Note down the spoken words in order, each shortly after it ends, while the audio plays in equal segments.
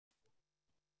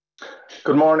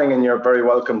Good morning, and you're very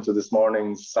welcome to this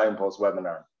morning's Signpost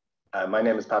webinar. My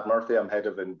name is Pat Murphy. I'm Head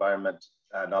of Environment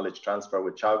Knowledge Transfer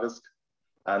with Teagasc,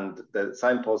 and the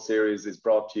Signpost series is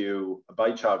brought to you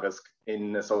by Teagasc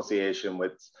in association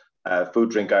with Food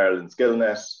Drink Ireland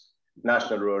Skillnet,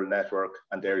 National Rural Network,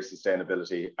 and Dairy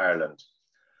Sustainability Ireland.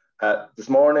 This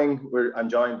morning, I'm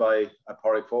joined by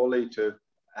Pádraig Foley to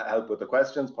help with the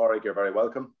questions. Pádraig, you're very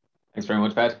welcome. Thanks very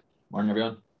much, Pat. Morning,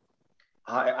 everyone.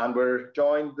 Hi, and we're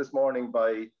joined this morning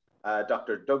by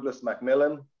Dr. Douglas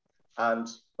Macmillan and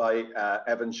by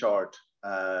Evan Short.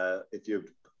 If you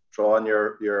throw on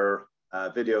your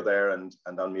video there and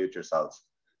unmute yourselves.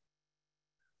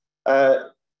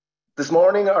 This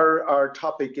morning, our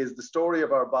topic is the story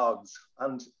of our bogs,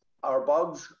 and our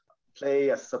bogs play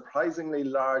a surprisingly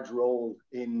large role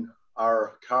in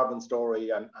our carbon story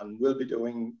and will be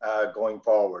doing going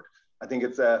forward. I think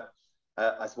it's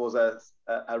I suppose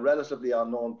a relatively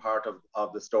unknown part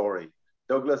of the story.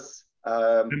 Douglas?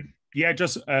 Yeah,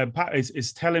 just Pat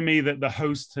is telling me that the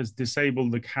host has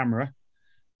disabled the camera,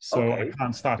 so okay. I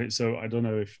can't start it. So I don't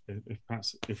know if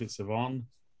it's on.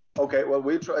 Okay, well,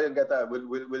 we'll try and get that.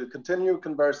 We'll continue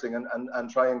conversing and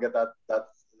try and get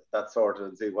that sorted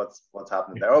and see what's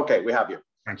happening there. Okay, we have you.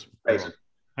 Thanks. Great.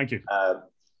 Thank you.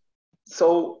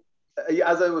 So,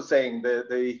 as I was saying,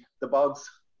 the bogs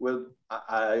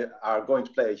are going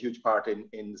to play a huge part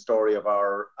in the story of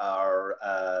our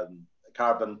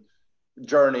carbon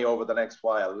journey over the next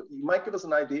while. You might give us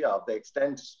an idea of the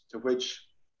extent to which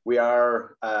we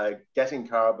are getting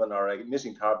carbon or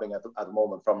emitting carbon at the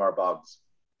moment from our bogs.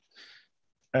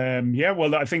 Yeah,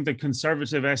 well, I think the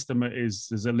conservative estimate is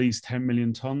there's at least 10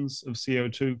 million tons of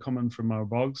CO2 coming from our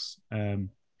bogs.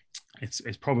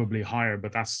 It's probably higher,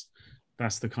 but that's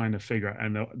the kind of figure,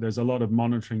 and there's a lot of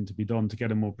monitoring to be done to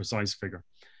get a more precise figure.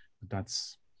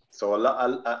 That's so a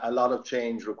lot of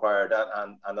change required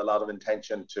and a lot of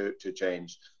intention to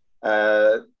change.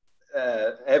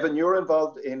 Evan, you're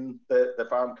involved in the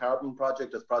Farm Carbon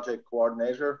project as project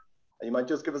coordinator. You might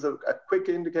just give us a quick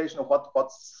indication of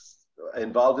what's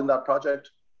involved in that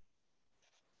project.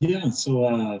 Yeah,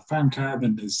 so Farm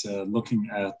Carbon is looking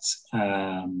at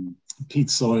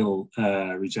peat soil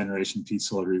regeneration, peat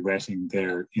soil rewetting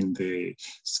there in the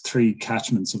three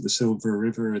catchments of the Silver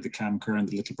River, the Camcur and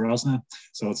the Little Brosna.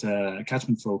 So it's a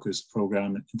catchment focused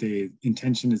program. The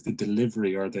intention is the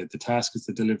delivery, or the task is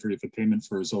the delivery of a payment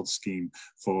for results scheme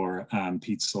for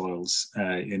peat soils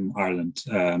in Ireland,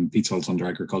 peat soils under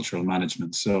agricultural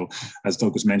management. So as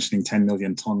Doug was mentioning, 10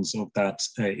 million tonnes of that,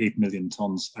 8 million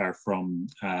tonnes are from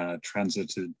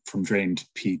transited from drained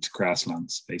peat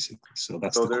grasslands, basically. So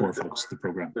that's the core focus of the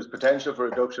program. There's potential for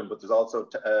reduction, but there's also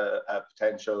a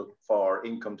potential for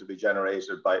income to be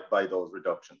generated by those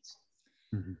reductions.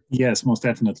 Mm-hmm. Yes, most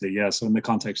definitely. Yeah. So in the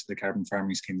context of the carbon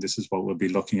farming scheme, this is what we'll be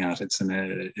looking at. It's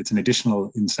an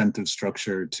additional incentive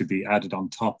structure to be added on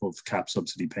top of CAP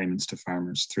subsidy payments to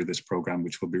farmers through this program,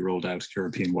 which will be rolled out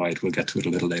European-wide. We'll get to it a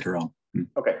little later on.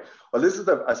 Okay. Well, this is,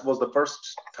 I suppose, the first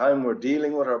time we're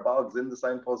dealing with our bogs in the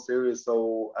Signpost series.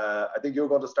 So I think you're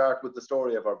going to start with the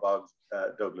story of our bogs,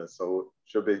 Douglas. So it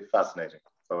should be fascinating.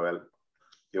 So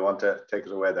you want to take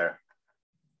it away there?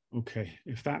 Okay,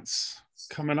 if that's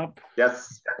coming up.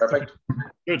 Yes, perfect.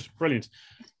 Good, brilliant.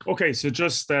 Okay, so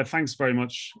just thanks very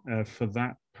much for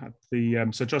that, Pat.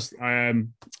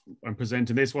 I'm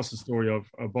presenting this. What's the story of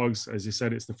bogs? As you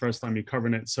said, it's the first time you're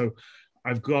covering it. So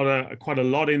I've got quite a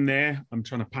lot in there. I'm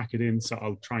trying to pack it in, so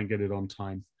I'll try and get it on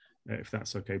time, if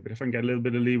that's okay. But if I can get a little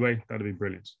bit of leeway, that'd be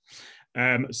brilliant.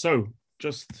 So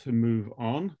just to move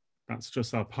on. That's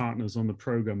just our partners on the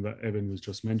program that Evan was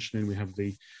just mentioning. We have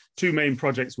the two main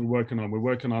projects we're working on. We're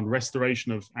working on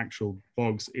restoration of actual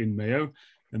bogs in Mayo,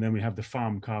 and then we have the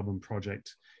Farm Carbon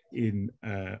project in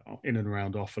and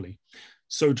around Offaly.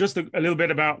 So just a little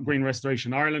bit about Green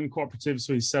Restoration Ireland Cooperative.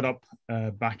 So we set up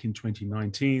back in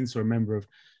 2019, so a member of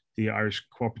the Irish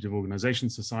Cooperative Organisation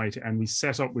Society, and we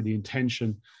set up with the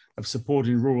intention of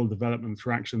supporting rural development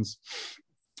through actions,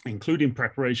 including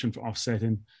preparation for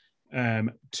offsetting,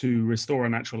 to restore a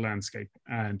natural landscape.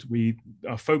 And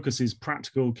our focus is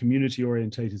practical,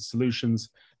 community-orientated solutions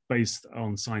based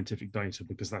on scientific data,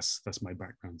 because that's my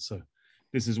background. So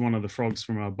this is one of the frogs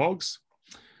from our bogs.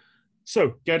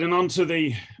 So getting onto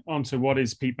what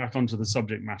is peat, back onto the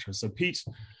subject matter. So peat,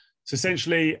 it's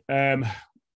essentially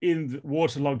in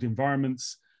waterlogged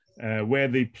environments where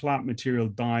the plant material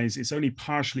dies, it's only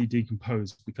partially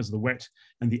decomposed because of the wet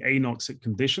and the anoxic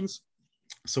conditions.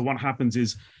 So what happens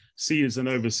is, season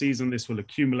over season, this will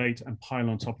accumulate and pile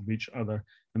on top of each other,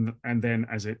 and then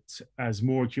as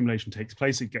more accumulation takes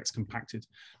place, it gets compacted.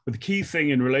 But the key thing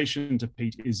in relation to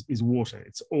peat is water.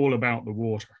 It's all about the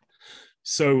water.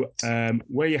 So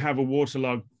where you have a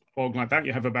waterlogged bog like that,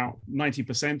 you have about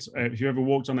 90%. If you ever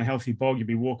walked on a healthy bog, you'd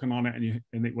be walking on it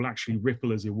and it will actually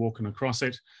ripple as you're walking across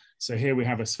it. So here we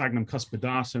have a sphagnum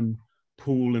cuspidatum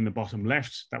pool in the bottom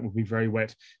left. That will be very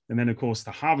wet. And then of course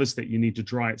the harvest that you need to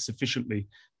dry it sufficiently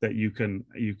that you can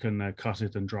cut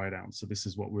it and dry it out. So this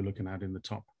is what we're looking at in the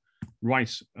top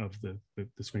right of the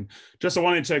screen. Just I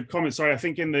wanted to comment, sorry, I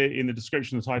think in the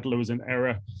description of the title there was an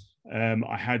error.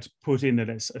 I had put in that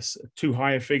it's a too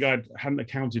high a figure. I hadn't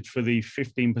accounted for the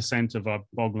 15% of our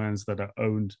boglands that are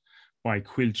owned by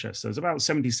Quilcha. So it's about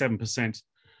 77%,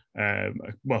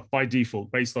 well, by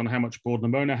default, based on how much Bord na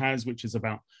Móna has, which is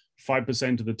about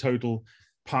 5% of the total.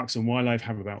 Parks and Wildlife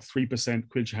have about 3%,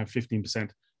 Quilcha have 15%.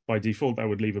 By default, that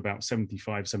would leave about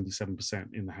 75,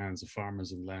 77% in the hands of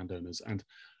farmers and landowners. And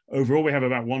overall, we have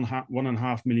about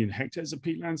 1.5 million hectares of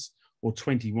peatlands, or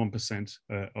 21%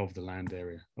 of the land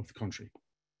area of the country.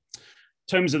 In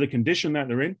terms of the condition that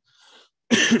they're in,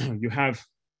 you have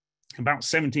about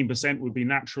 17% would be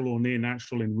natural or near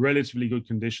natural in relatively good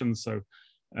conditions, so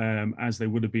as they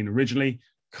would have been originally.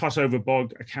 Cut over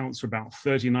bog accounts for about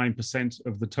 39%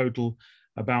 of the total.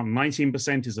 About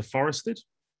 19% is afforested,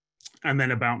 and then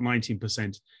about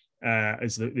 19%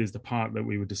 is the part that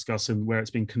we were discussing where it's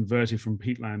been converted from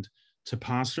peatland to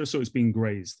pasture, so it's being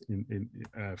grazed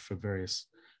for various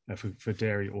for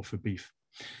dairy or for beef.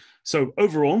 So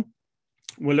overall,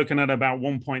 we're looking at about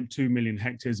 1.2 million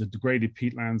hectares of degraded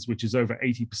peatlands, which is over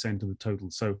 80% of the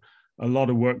total. So a lot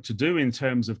of work to do in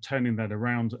terms of turning that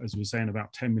around, as we're saying,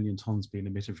 about 10 million tons being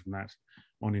emitted from that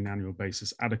on an annual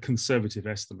basis at a conservative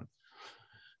estimate.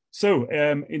 So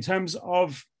in terms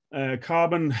of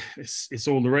carbon, it's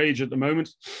all the rage at the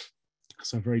moment.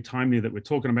 So very timely that we're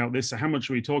talking about this. So how much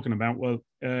are we talking about? Well,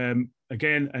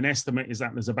 again, an estimate is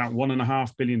that there's about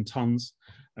 1.5 billion tons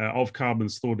of carbon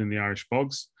stored in the Irish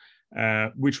bogs,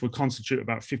 which would constitute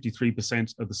about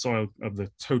 53% of the soil, of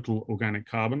the total organic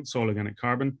carbon, soil organic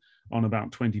carbon, on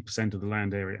about 20% of the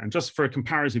land area. And just for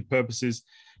comparative purposes,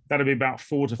 that'd be about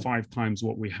 4 to 5 times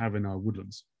what we have in our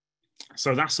woodlands.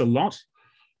 So that's a lot.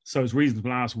 So it's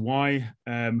reasonable to ask why.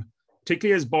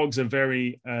 Particularly as bogs are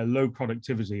very low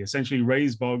productivity. Essentially,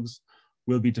 raised bogs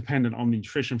will be dependent on the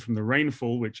nutrition from the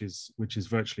rainfall, which is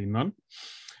virtually none.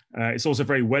 It's also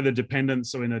very weather dependent.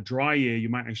 So in a dry year, you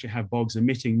might actually have bogs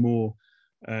emitting more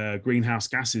greenhouse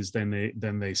gases than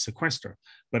they sequester.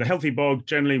 But a healthy bog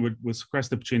generally would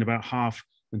sequester between about 0.5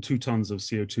 and 2 tons of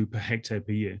CO2 per hectare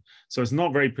per year. So it's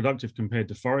not very productive compared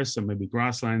to forests and maybe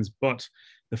grasslands, but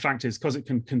the fact is, because it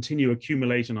can continue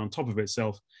accumulating on top of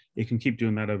itself, it can keep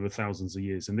doing that over thousands of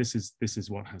years. And this is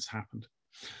what has happened.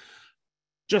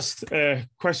 Just a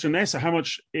question there. So how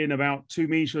much in about 2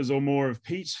 meters or more of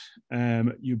peat,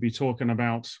 you'd be talking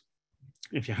about,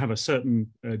 if you have a certain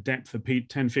depth of peat,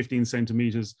 10, 15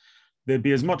 centimeters, there'd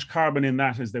be as much carbon in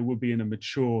that as there would be in a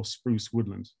mature spruce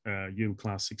woodland, yield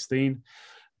class 16.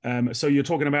 So you're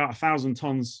talking about 1,000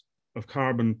 tons of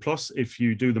carbon plus if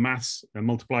you do the maths and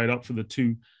multiply it up for the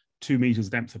two meters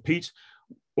depth of peat,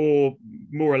 or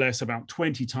more or less about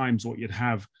 20 times what you'd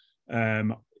have,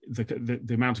 the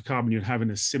amount of carbon you'd have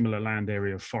in a similar land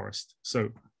area of forest. So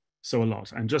a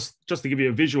lot. And just to give you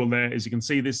a visual there, as you can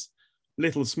see, this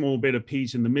little small bit of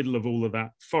peat in the middle of all of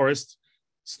that forest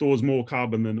stores more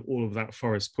carbon than all of that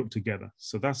forest put together.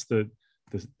 So that's the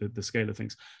scale of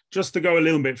things. Just to go a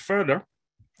little bit further,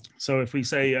 so if we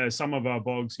say some of our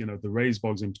bogs, the raised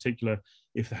bogs in particular,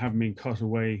 if they haven't been cut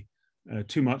away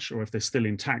too much, or if they're still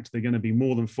intact, they're going to be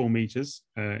more than 4 meters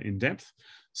in depth.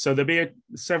 So there'll be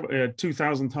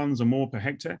 2,000 tons or more per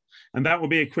hectare, and that will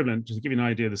be equivalent, just to give you an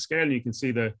idea of the scale. And you can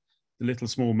see the little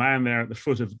small man there at the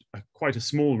foot of quite a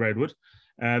small redwood.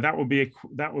 That would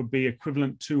be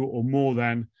equivalent to or more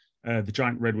than the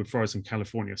giant redwood forest in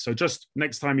California. So just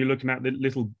next time you're looking at the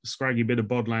little scraggy bit of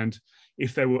bodland,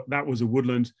 if that was a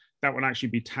woodland, that would actually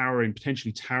be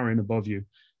potentially towering above you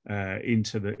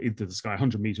into the sky,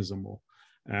 100 meters or more.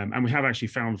 And we have actually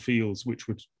found fields which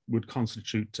would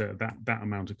constitute that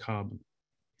amount of carbon.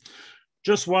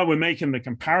 Just while we're making the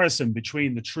comparison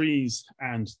between the trees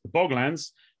and the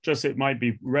boglands, it might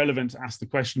be relevant to ask the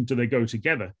question, do they go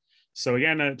together? So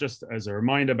again, just as a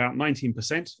reminder, about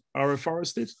 19% are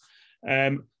afforested.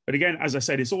 But again, as I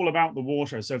said, it's all about the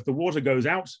water. So if the water goes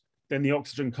out, then the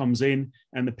oxygen comes in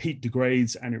and the peat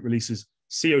degrades and it releases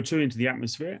CO2 into the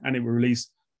atmosphere, and it will release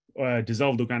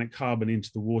dissolved organic carbon into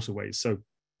the waterways. So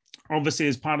obviously,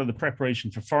 as part of the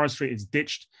preparation for forestry, it's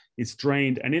ditched, it's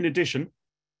drained. And in addition,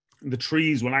 the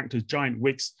trees will act as giant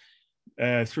wicks.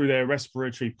 Through their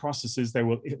respiratory processes, they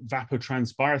will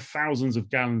evapotranspire thousands of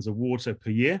gallons of water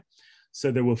per year.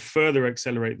 So they will further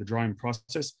accelerate the drying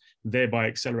process, thereby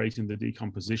accelerating the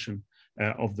decomposition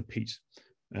of the peat.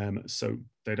 So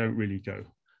they don't really go.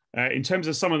 In terms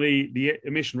of some of the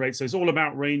emission rates, so it's all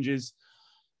about ranges.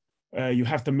 You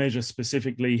have to measure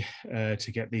specifically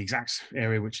to get the exact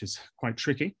area, which is quite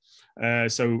tricky.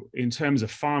 So in terms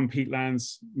of farm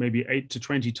peatlands, maybe 8 to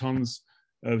 20 tons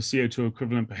of CO2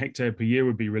 equivalent per hectare per year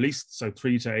would be released, so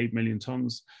 3 to 8 million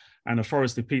tons. And a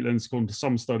forested peatlands, according to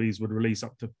some studies, would release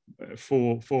up to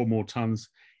four more tons,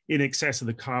 in excess of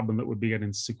the carbon that would be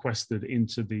getting sequestered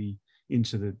into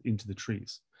the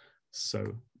trees.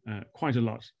 So quite a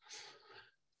lot.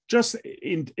 Just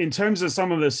in terms of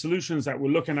some of the solutions that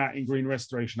we're looking at in Green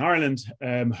Restoration Ireland,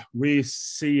 we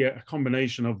see a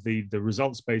combination of the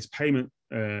results-based payment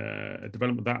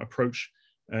development of that approach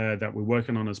that we're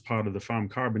working on as part of the Farm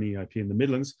Carbon EIP in the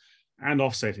Midlands, and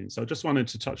offsetting. So I just wanted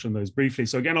to touch on those briefly.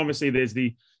 So again, obviously there's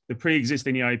the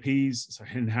pre-existing EIPs, so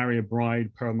Hen Harrier,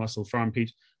 Bride, Pearl Mussel, Farm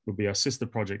Peat would be our sister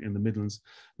project in the Midlands.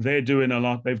 They're doing a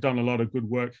lot, they've done a lot of good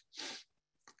work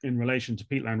in relation to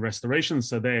peatland restoration.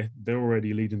 So they're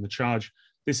already leading the charge.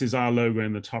 This is our logo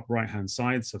in the top right-hand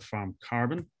side, so Farm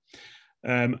Carbon.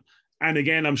 And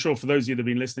again, I'm sure for those of you that have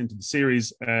been listening to the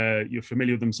series, you're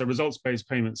familiar with them. So results-based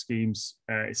payment schemes,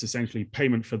 it's essentially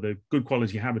payment for the good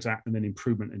quality habitat and then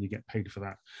improvement, and you get paid for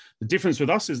that. The difference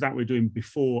with us is that we're doing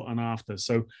before and after.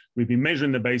 So we've been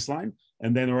measuring the baseline,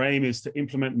 and then our aim is to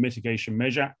implement the mitigation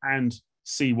measure and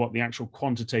see what the actual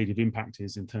quantitative impact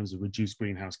is in terms of reduced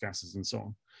greenhouse gases and so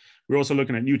on. We're also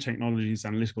looking at new technologies,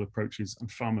 analytical approaches,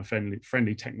 and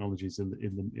farmer-friendly technologies in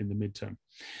the midterm.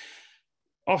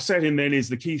 Offsetting then is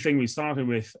the key thing we started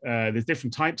with. There's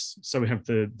different types. So we have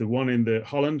the one in the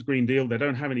Holland Green Deal. They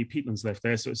don't have any peatlands left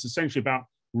there. So it's essentially about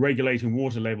regulating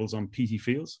water levels on peaty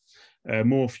fields,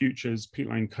 more futures,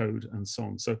 peatland code, and so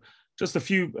on. So just a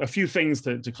few things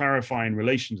to clarify in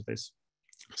relation to this.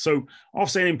 So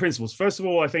offsetting principles. First of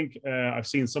all, I think I've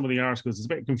seen some of the articles, there's a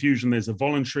bit of confusion. There's a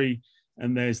voluntary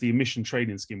and there's the emission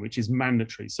trading scheme, which is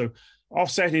mandatory. So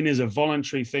offsetting is a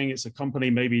voluntary thing. It's a company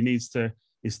maybe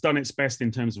it's done its best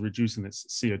in terms of reducing its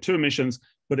CO2 emissions,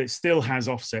 but it still has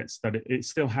offsets, that it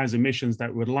still has emissions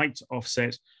that would like to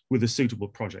offset with a suitable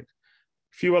project.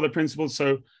 A few other principles.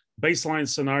 So baseline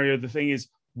scenario, the thing is,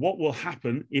 what will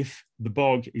happen if the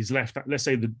bog is left, let's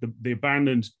say the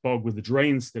abandoned bog with the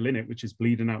drain still in it, which is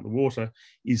bleeding out the water,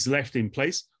 is left in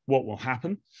place, what will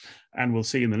happen? And we'll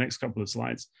see in the next couple of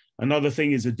slides. Another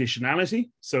thing is additionality.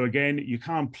 So again, you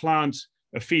can't plant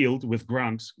a field with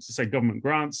grants, so say government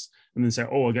grants, and then say,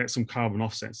 oh, I'll get some carbon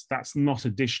offsets. That's not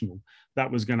additional.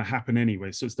 That was going to happen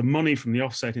anyway. So it's the money from the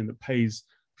offsetting that pays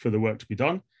for the work to be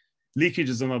done. Leakage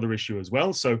is another issue as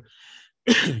well. So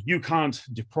you can't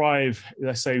deprive,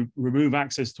 let's say, remove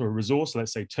access to a resource,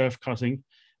 let's say turf cutting,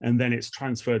 and then it's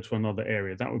transferred to another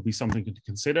area. That would be something to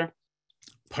consider.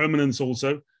 Permanence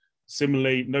also.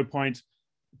 Similarly, no point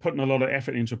putting a lot of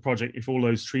effort into a project if all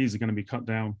those trees are going to be cut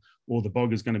down or the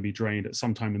bog is going to be drained at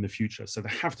some time in the future. So they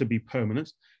have to be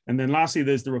permanent. And then lastly,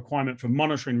 there's the requirement for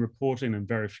monitoring, reporting, and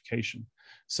verification.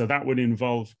 So that would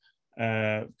involve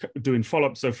doing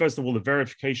follow-up. So first of all, the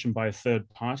verification by a third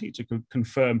party to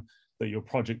confirm that your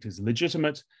project is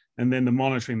legitimate, and then the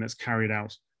monitoring that's carried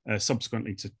out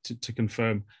subsequently to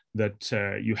confirm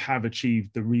that you have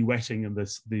achieved the re-wetting and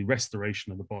the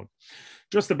restoration of the bog.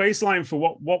 Just the baseline for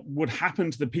what would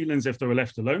happen to the peatlands if they were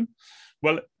left alone.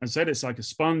 Well, as I said, it's like a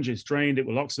sponge, it's drained, it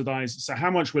will oxidize. So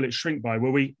how much will it shrink by?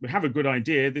 Well, we have a good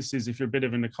idea. This is, if you're a bit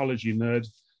of an ecology nerd,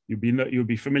 you'll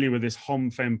be familiar with this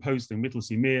Hom Fen post in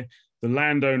Whittlesea Mere. The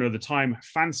landowner at the time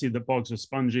fancied that bogs were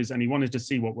sponges, and he wanted to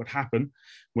see what would happen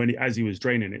as he was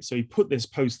draining it. So he put this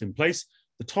post in place.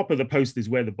 The top of the post is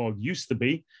where the bog used to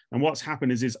be. And what's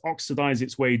happened is it's oxidized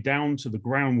its way down to the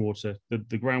groundwater, the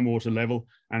groundwater level,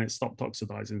 and it stopped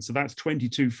oxidizing. So that's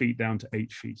 22 feet down to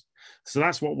 8 feet. So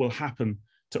that's what will happen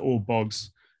to all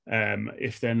bogs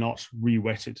if they're not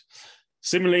re-wetted.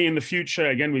 Similarly, in the future,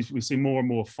 again, we see more and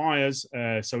more fires.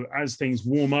 So as things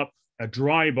warm up, a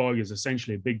dry bog is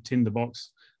essentially a big tinderbox.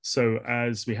 So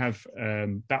as we have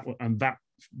that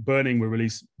burning will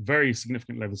release very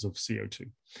significant levels of CO2.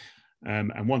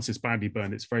 And once it's badly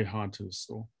burned, it's very hard to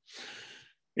restore.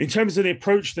 In terms of the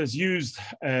approach that's used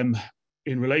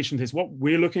in relation to this, what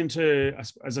we're looking to,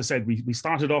 as I said, we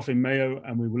started off in Mayo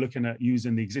and we were looking at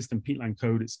using the existing peatland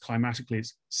code. It's climatically,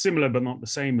 it's similar, but not the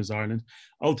same as Ireland.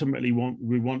 Ultimately,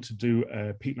 we want to do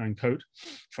a peatland code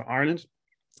for Ireland,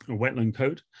 a wetland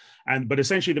code. But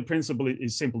essentially the principle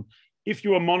is simple. If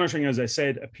you are monitoring, as I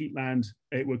said, a peatland,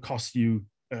 it would cost you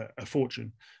a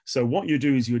fortune. So what you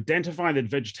do is you identify the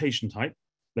vegetation type.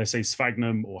 let's say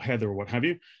sphagnum or heather or what have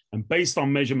you. And based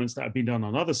on measurements that have been done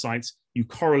on other sites, you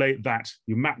correlate that,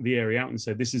 you map the area out and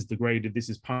say, this is degraded, this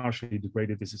is partially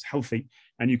degraded, this is healthy.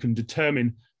 And you can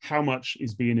determine how much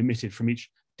is being emitted from each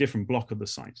different block of the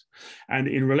site. And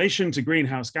in relation to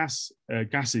greenhouse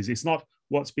gases, it's not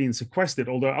what's being sequestered,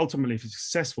 although ultimately if it's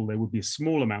successful, there would be a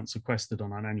small amount sequestered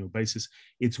on an annual basis.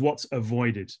 It's what's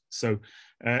avoided. So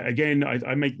again,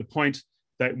 I make the point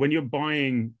that when you're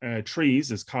buying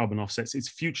trees as carbon offsets, it's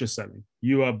future selling.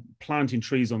 You are planting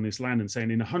trees on this land and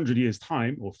saying in 100 years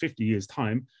time or 50 years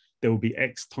time, there will be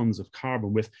X tons of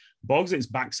carbon. With Bogs, it's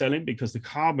back selling because the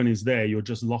carbon is there, you're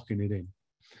just locking it in.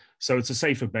 So it's a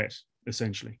safer bet,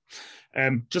 essentially.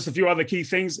 Just a few other key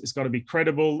things. It's got to be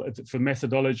credible for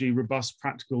methodology, robust,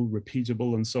 practical,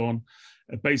 repeatable, and so on,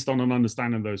 based on an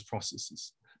understanding of those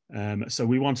processes. So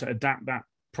we want to adapt that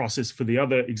process for the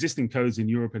other existing codes in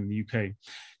Europe and the UK.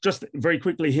 Just very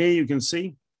quickly here, you can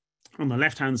see on the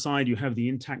left-hand side, you have the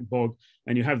intact bog,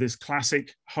 and you have this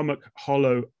classic hummock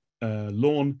hollow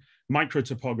lawn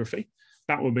microtopography.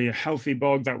 That would be a healthy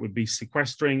bog. That would be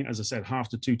sequestering, as I said, 1/2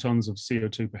 to 2 tons of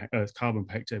CO2 carbon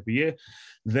per hectare per year.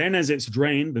 Then as it's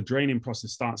drained, the draining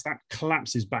process starts, that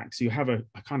collapses back. So you have a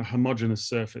kind of homogeneous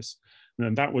surface.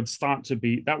 And that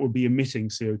would be emitting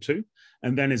CO2.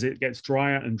 And then as it gets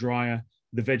drier and drier,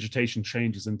 the vegetation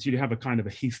changes until you have a kind of a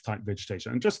heath type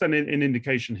vegetation. And just an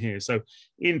indication here. So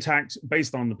intact,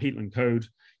 based on the peatland code,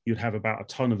 you'd have about 1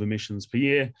 ton of emissions per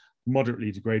year,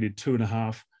 moderately degraded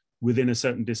 2.5, within a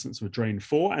certain distance of drain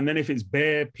 4. And then if it's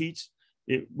bare peat,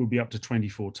 it will be up to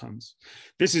 24 tons.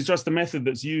 This is just the method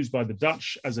that's used by the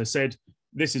Dutch. As I said,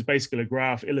 this is basically a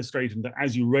graph illustrating that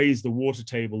as you raise the water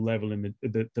table level in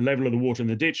the level of the water in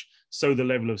the ditch, so the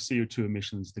level of CO2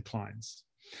 emissions declines.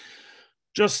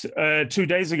 Just 2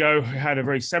 days ago, we had a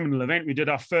very seminal event. We did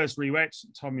our first re-wet.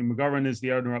 Tommy McGovern is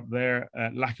the owner up there.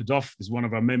 Lacadoff is one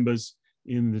of our members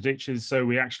in the ditches. So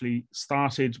we actually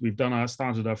started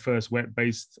our first wet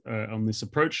based on this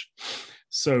approach.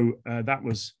 So that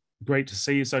was great to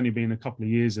see. It's only been a couple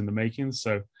of years in the making.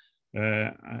 So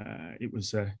it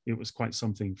was quite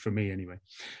something for me anyway.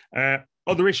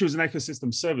 Other issues in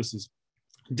ecosystem services.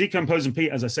 Decomposing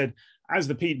peat, as I said, as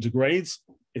the peat degrades,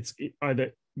 it's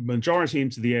either majority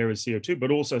into the air as CO2, but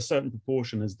also a certain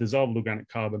proportion as dissolved organic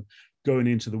carbon going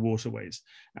into the waterways.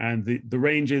 And the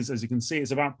range is, as you can see,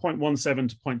 it's about 0.17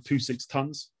 to 0.26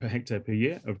 tons per hectare per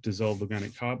year of dissolved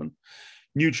organic carbon.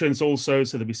 Nutrients also,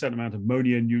 so there'll be a certain amount of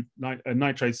ammonia,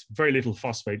 nitrates, very little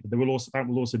phosphate, but that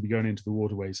will also be going into the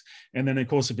waterways. And then, of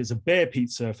course, if it's a bare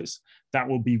peat surface, that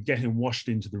will be getting washed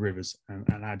into the rivers and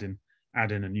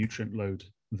add in a nutrient load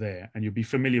there. And you'll be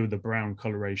familiar with the brown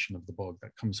coloration of the bog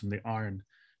that comes from the iron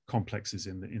complexes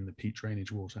in the peat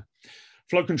drainage water.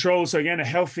 Flood control, so again, a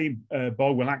healthy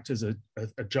bog will act as a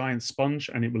giant sponge,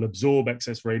 and it will absorb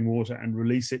excess rainwater and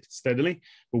release it steadily.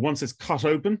 But once it's cut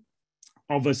open,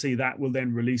 obviously that will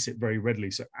then release it very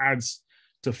readily. So it adds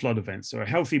to flood events. So a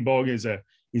healthy bog is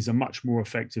a much more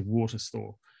effective water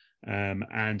store.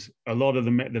 And a lot of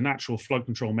the natural flood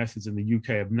control methods in the UK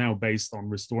are now based on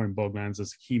restoring boglands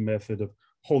as a key method of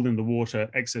holding the water,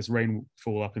 excess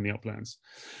rainfall up in the uplands.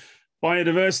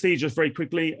 Biodiversity, just very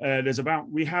quickly,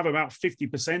 we have about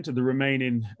 50% of the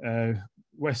remaining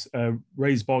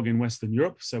raised bog in Western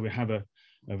Europe. So we have a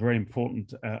very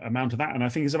important amount of that. And I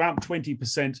think it's about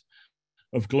 20%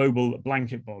 of global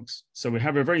blanket bogs. So we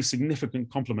have a very significant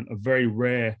complement of very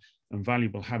rare and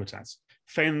valuable habitats.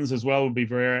 Fens as well would be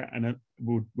rare, and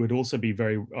would also be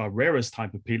very rarest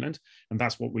type of peatland, and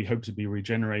that's what we hope to be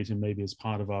regenerating maybe as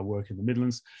part of our work in the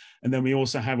Midlands. And then we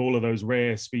also have all of those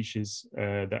rare species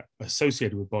that are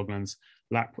associated with boglands,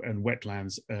 lap and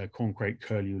wetlands, corncrake,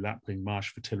 curlew, lapwing,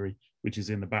 marsh fritillary, which is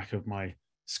in the back of my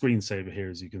screensaver here,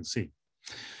 as you can see.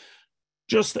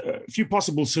 Just a few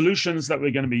possible solutions that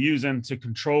we're going to be using to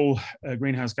control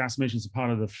greenhouse gas emissions as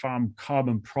part of the Farm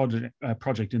Carbon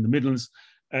project in the Midlands.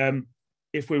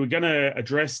 If we were going to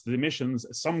address the emissions,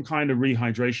 some kind of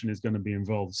rehydration is going to be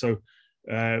involved. So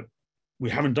we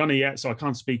haven't done it yet, so I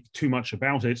can't speak too much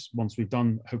about it. Once we've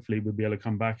done, hopefully we'll be able to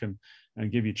come back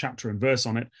and give you chapter and verse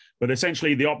on it. But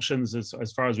essentially the options,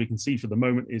 as far as we can see for the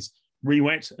moment, is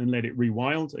re-wet and let it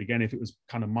rewild. Again, if it was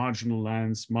kind of marginal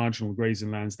lands, marginal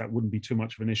grazing lands, that wouldn't be too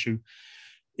much of an issue.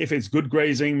 If it's good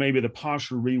grazing, maybe the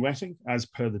partial re-wetting, as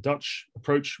per the Dutch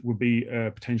approach, would be a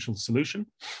potential solution.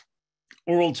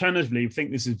 Or alternatively, I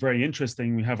think this is very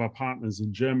interesting. We have our partners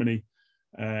in Germany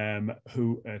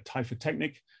who Taifa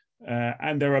Technic,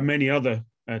 and there are many other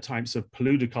types of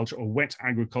paludiculture or wet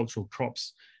agricultural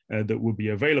crops that would be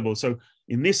available. So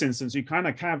in this instance, you kind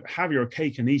of have your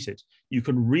cake and eat it. you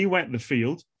can re-wet the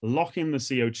field, lock in the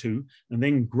CO2, and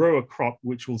then grow a crop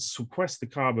which will sequester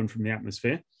carbon from the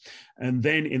atmosphere. And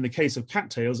then in the case of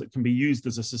cattails, it can be used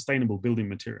as a sustainable building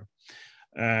material.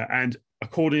 And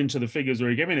according to the figures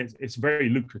we're given, it's very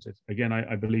lucrative. Again,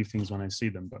 I believe things when I see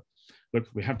them, but look,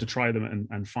 we have to try them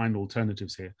and find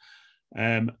alternatives here.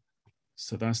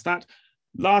 So that's that.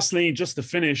 Lastly, just to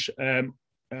finish,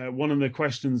 one of the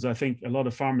questions I think a lot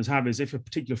of farmers have is if a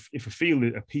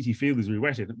peaty field is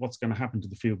re-wetted, what's going to happen to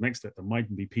the field next to it that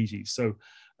mightn't be peaty? So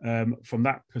from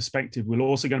that perspective, we're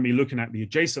also going to be looking at the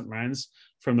adjacent lands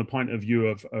from the point of view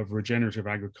of regenerative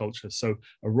agriculture. So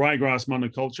a ryegrass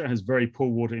monoculture has very poor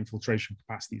water infiltration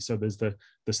capacity. So there's the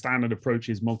standard approach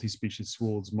is multi-species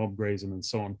swards, mob grazing, and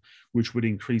so on, which would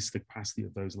increase the capacity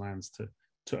of those lands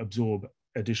to absorb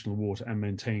additional water and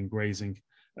maintain grazing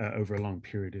over a long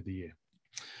period of the year.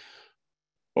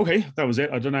 Okay, that was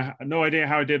it. I don't know, no idea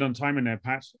how I did on timing there,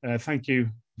 Pat. Thank you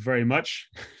very much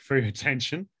for your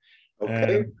attention.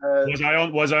 Okay. Was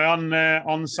I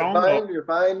on sound? You're fine. You're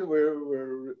fine.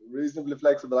 We're reasonably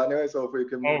flexible anyway. So if we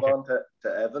can move on to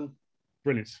Evan.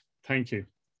 Brilliant. Thank you.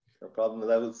 No problem.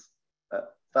 That was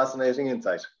fascinating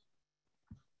insight.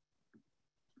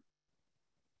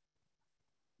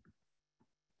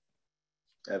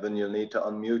 Evan, you'll need to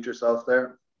unmute yourself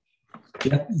there.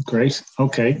 Yeah, great.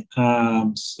 Okay.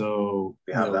 So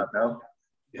we have that now.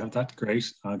 You have that. Great.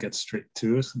 I'll get straight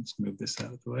to it. Let's move this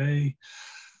out of the way.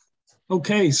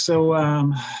 Okay.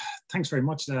 So thanks very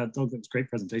much, Doug. That was a great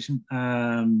presentation.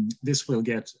 This will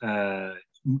get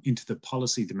into the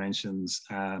policy dimensions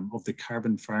of the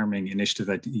carbon farming initiative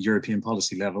at European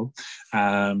policy level.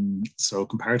 So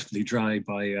comparatively dry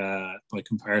by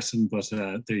comparison, but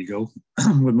there you go.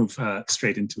 We'll move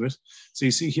straight into it. So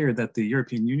you see here that the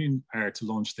European Union are to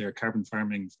launch their carbon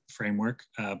farming framework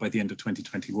by the end of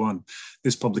 2021.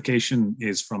 This publication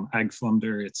is from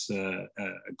AgFunder. It's a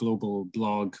global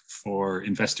blog for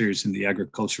investors in the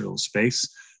agricultural space.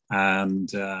 And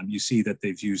you see that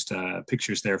they've used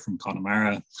pictures there from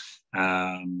Connemara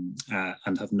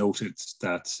and have noted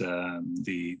that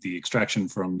the extraction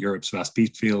from Europe's vast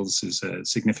beet fields is a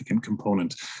significant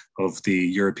component of the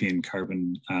European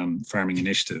Carbon Farming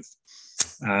Initiative.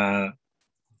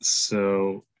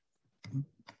 So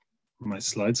my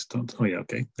slides don't, oh yeah,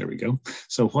 okay, there we go.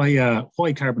 So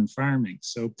why carbon farming?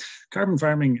 So carbon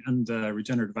farming and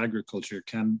regenerative agriculture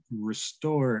can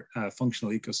restore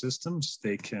functional ecosystems.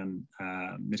 They can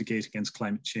mitigate against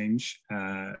climate change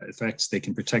effects. They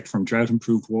can protect from drought,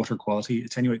 improve water quality,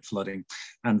 attenuate flooding,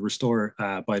 and restore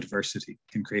biodiversity,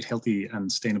 can create healthy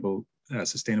and sustainable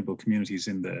communities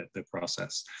in the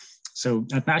process. So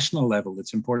at national level,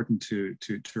 it's important to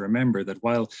remember that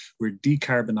while we're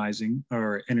decarbonizing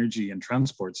our energy and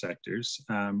transport sectors,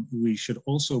 we should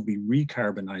also be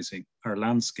recarbonizing our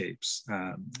landscapes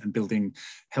and building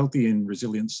healthy and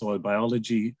resilient soil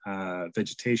biology,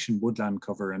 vegetation, woodland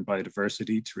cover, and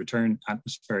biodiversity to return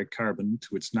atmospheric carbon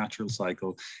to its natural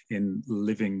cycle in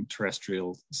living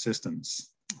terrestrial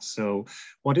systems. So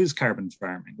what is carbon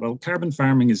farming? Well, carbon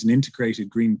farming is an integrated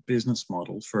green business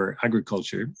model for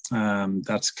agriculture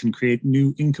that can create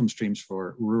new income streams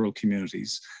for rural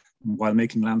communities while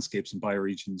making landscapes and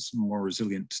bioregions more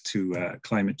resilient to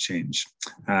climate change.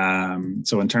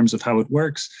 So in terms of how it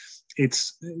works,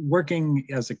 it's working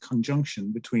as a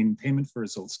conjunction between payment for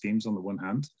result schemes on the one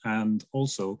hand, and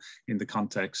also in the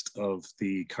context of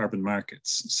the carbon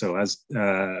markets. So as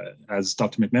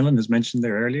Dr. McMillan has mentioned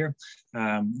there earlier,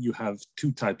 you have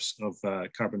two types of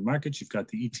carbon markets. You've got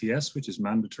the ETS, which is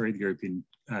mandatory, the European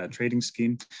Trading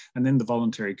Scheme, and then the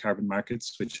voluntary carbon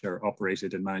markets, which are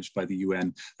operated and managed by the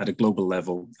UN at a global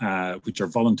level, which are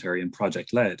voluntary and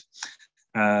project-led.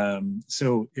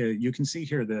 So you can see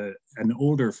here an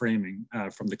older framing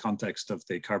from the context of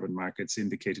the carbon markets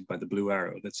indicated by the blue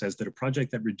arrow that says that a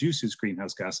project that reduces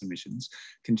greenhouse gas emissions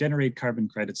can generate carbon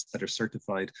credits that are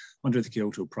certified under the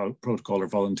Kyoto Protocol or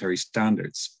voluntary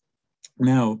standards.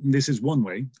 Now, this is one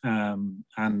way,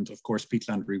 and of course,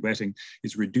 peatland rewetting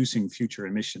is reducing future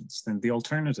emissions. Then the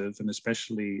alternative, and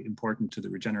especially important to the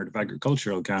regenerative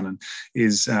agricultural canon,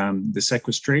 is the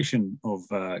sequestration of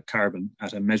carbon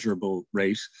at a measurable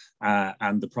rate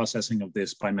and the processing of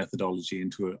this by methodology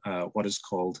into what is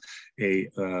called a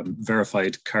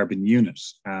verified carbon unit.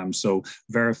 So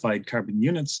verified carbon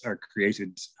units are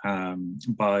created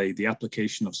by the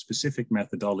application of specific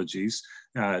methodologies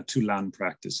to land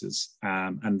practices.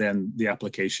 And then the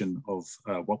application of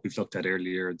what we've looked at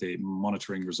earlier, the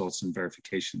monitoring results and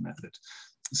verification method.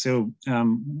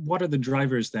 What are the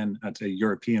drivers then at a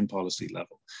European policy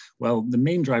level? Well, the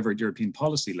main driver at European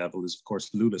policy level is, of course,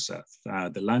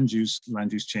 LULUCF, the land use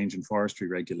change and forestry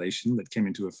regulation that came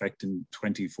into effect in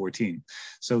 2014.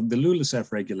 So the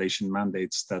LULUCF regulation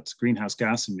mandates that greenhouse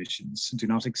gas emissions do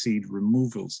not exceed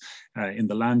removals in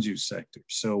the land use sector.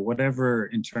 So whatever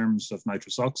in terms of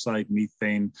nitrous oxide,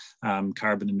 methane,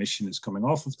 carbon emission is coming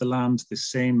off of the land, the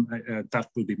same that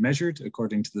will be measured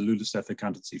according to the LULUCF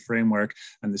accountancy framework,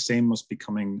 and the same must be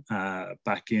coming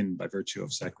back in by virtue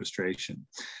of sequestration.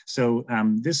 So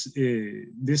this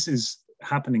is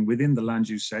happening within the land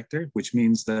use sector, which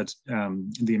means that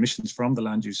the emissions from the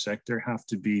land use sector have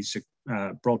to be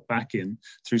brought back in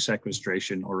through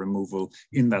sequestration or removal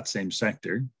in that same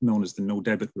sector, known as the no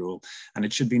debit rule. And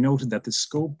it should be noted that the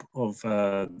scope of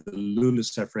the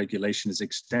LULUCF regulation is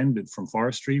extended from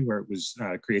forestry, where it was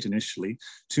created initially,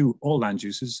 to all land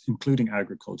uses, including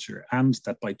agriculture, and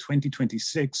that by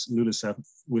 2026, LULUCF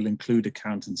will include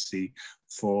accountancy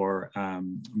for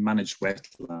managed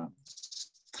wetlands.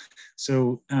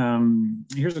 So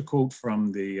here's a quote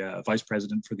from the Vice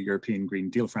President for the European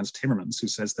Green Deal, Frans Timmermans, who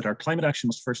says that our climate action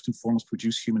must first and foremost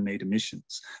reduce human-made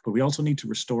emissions, but we also need to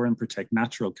restore and protect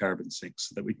natural carbon sinks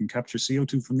so that we can capture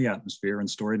CO2 from the atmosphere and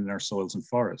store it in our soils and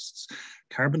forests.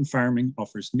 Carbon farming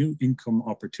offers new income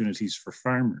opportunities for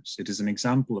farmers. It is an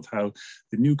example of how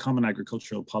the new Common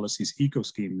Agricultural Policy's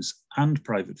eco-schemes and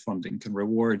private funding can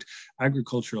reward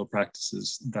agricultural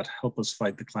practices that help us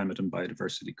fight the climate and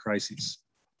biodiversity crises.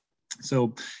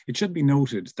 So it should be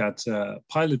noted that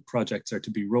pilot projects are to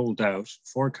be rolled out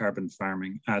for carbon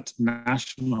farming at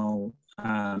national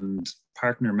and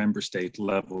partner member state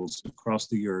levels across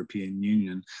the European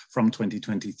Union from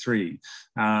 2023.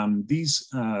 These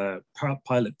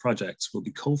pilot projects will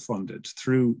be co-funded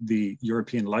through the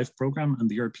European LIFE programme and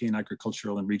the European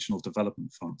Agricultural and Regional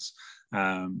Development Funds.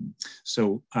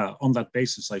 On that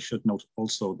basis, I should note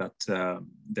also that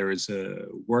there is a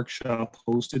workshop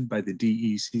hosted by the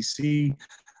DECC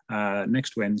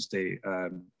next Wednesday,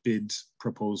 bid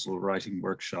proposal writing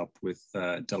workshop with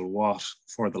Deloitte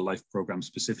for the LIFE program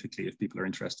specifically, if people are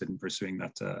interested in pursuing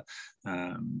that.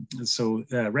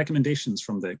 Recommendations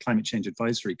from the Climate Change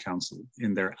Advisory Council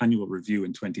in their annual review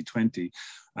in 2020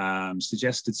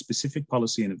 suggested specific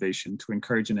policy innovation to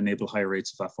encourage and enable higher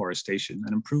rates of afforestation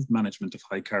and improved management of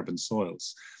high carbon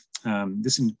soils.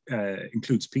 This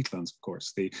includes peatlands, of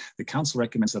course. The Council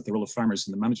recommends that the role of farmers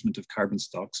in the management of carbon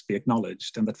stocks be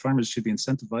acknowledged and that farmers should be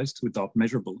incentivized to adopt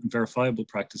measurable and verifiable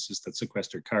practices that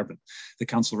sequester carbon. The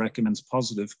Council recommends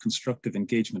positive, constructive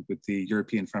engagement with the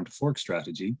European Farm to Fork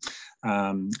strategy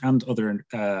and other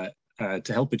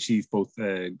to help achieve both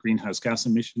greenhouse gas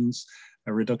emissions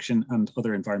reduction and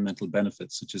other environmental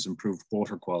benefits, such as improved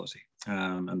water quality.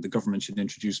 And the government should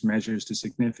introduce measures to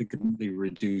significantly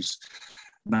reduce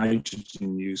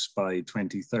nitrogen use by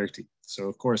 2030. So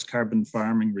of course, carbon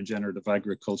farming, regenerative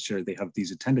agriculture, they have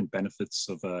these attendant benefits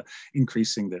of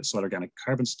increasing the soil organic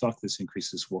carbon stock. This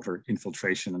increases water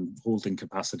infiltration and holding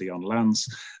capacity on lands.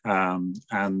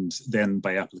 And then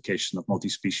by application of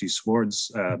multi-species swards,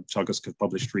 Teagasc have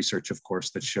published research, of course,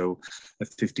 that show a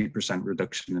 50%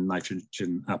 reduction in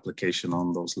nitrogen application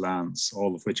on those lands,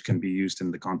 all of which can be used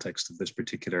in the context of this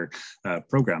particular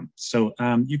program. So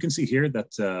you can see here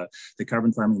that the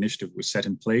Carbon Farming Initiative was set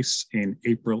in place in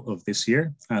April of this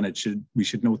year, and we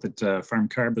should note that Farm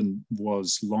Carbon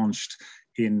was launched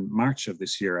in March of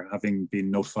this year, having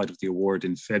been notified of the award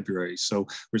in February. So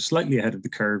we're slightly ahead of the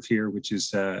curve here, which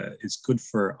is good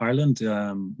for Ireland.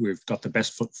 We've got the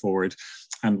best foot forward,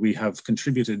 and we have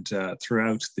contributed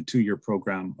throughout the 2-year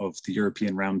programme of the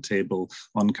European Roundtable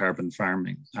on Carbon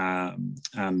Farming.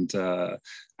 And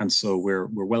so we're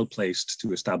well placed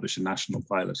to establish a national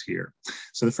pilot here.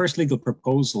 So the first legal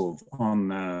proposal on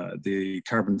the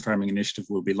Carbon Farming Initiative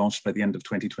will be launched by the end of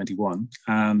 2021.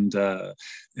 And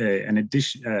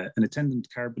an attendant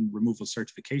carbon removal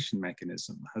certification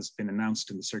mechanism has been announced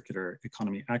in the Circular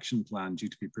Economy Action Plan, due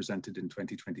to be presented in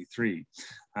 2023.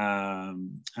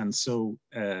 And so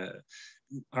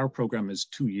our program is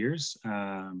 2 years.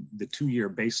 The 2-year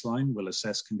baseline will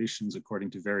assess conditions according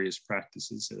to various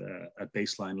practices at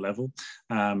baseline level.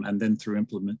 And then through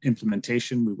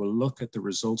implementation, we will look at the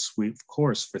results, of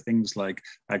course, for things like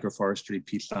agroforestry,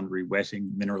 peatland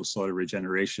rewetting, mineral soil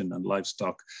regeneration, and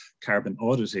livestock carbon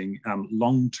auditing.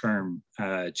 Long-term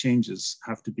changes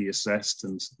have to be assessed,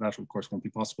 and that, of course, won't be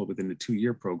possible within the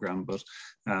 2-year program. But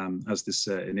as this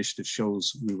initiative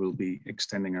shows, we will be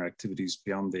extending our activities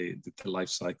beyond the life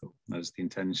cycle. That is the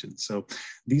intention. So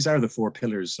these are the 4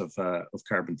 pillars of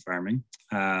carbon farming.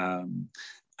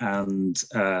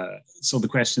 So the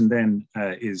question then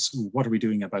is, what are we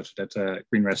doing about it at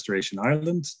Green Restoration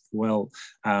Ireland? Well,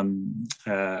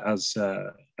 as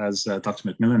Dr.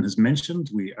 McMillan has mentioned,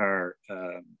 we are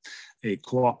a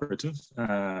cooperative.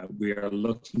 We are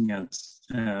looking at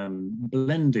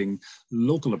blending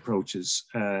local approaches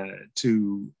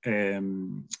to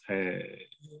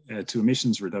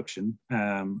emissions reduction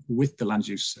with the land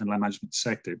use and land management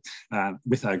sector,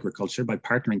 with agriculture, by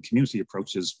partnering community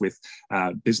approaches with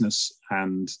business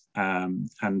and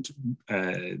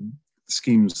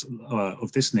schemes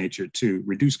of this nature to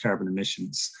reduce carbon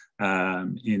emissions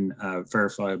in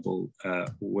verifiable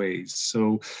ways.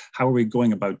 So how are we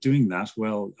going about doing that?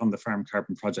 Well, on the Farm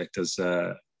Carbon project, as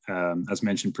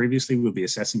mentioned previously, we'll be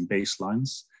assessing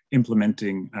baselines,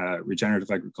 implementing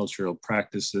regenerative agricultural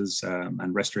practices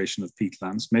and restoration of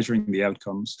peatlands, measuring the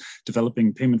outcomes,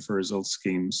 developing payment for results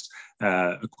schemes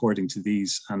according to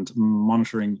these, and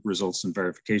monitoring results and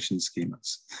verification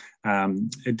schemas.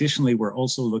 Additionally, we're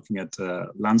also looking at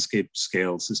landscape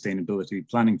scale sustainability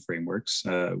planning frameworks.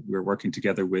 We're working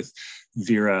together with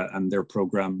Vera and their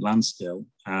program Landscale,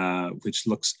 which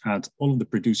looks at all of the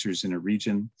producers in a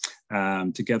region,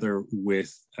 together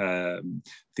with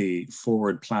the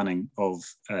forward planning of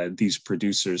these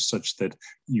producers, such that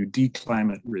you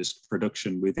declimate risk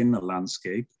production within the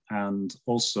landscape, and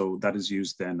also that is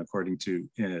used then according to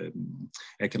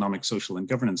economic, social, and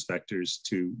governance vectors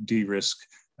to de-risk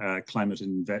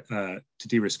to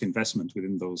de-risk investment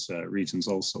within those regions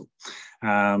also.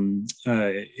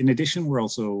 In addition, we're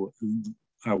also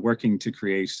working to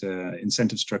create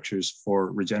incentive structures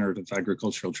for regenerative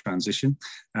agricultural transition,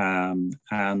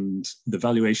 and the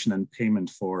valuation and payment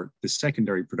for the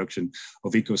secondary production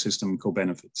of ecosystem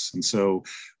co-benefits. And so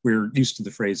we're used to the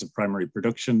phrase of primary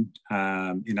production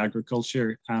in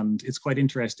agriculture, and it's quite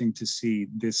interesting to see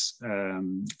this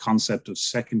concept of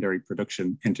secondary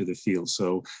production enter the field.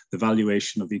 So the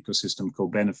valuation of ecosystem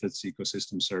co-benefits,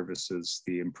 ecosystem services,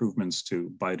 the improvements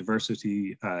to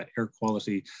biodiversity, air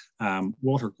quality,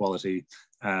 water quality,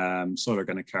 soil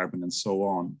organic carbon, and so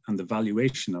on, and the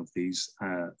valuation of these,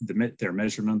 their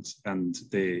measurement, and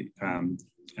the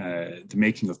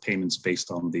making of payments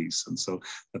based on these. And so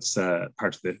that's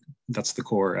that's the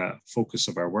core focus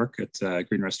of our work at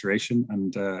Green Restoration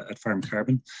and at Farm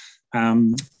Carbon.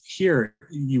 Here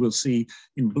you will see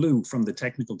in blue from the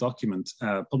technical document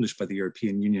published by the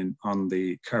European Union on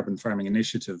the Carbon Farming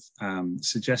Initiative,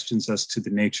 suggestions as to the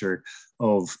nature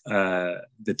of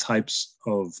the types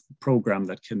of program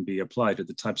that can be applied, or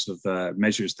the types of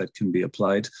measures that can be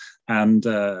applied. And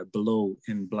below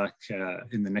in black,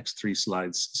 in the next 3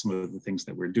 slides, some of the things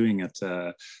that we're doing at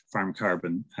Farm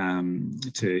Carbon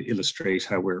to illustrate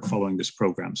how we're following this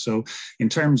program. So in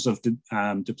terms of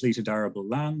depleted arable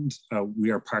land, we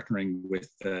are partnering with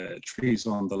Trees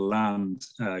on the Land,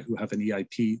 who have an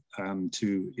EIP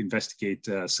to investigate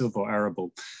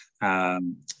silvo-arable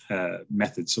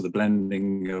methods, so the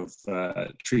blending of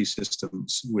tree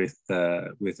systems with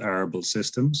arable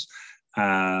systems.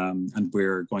 And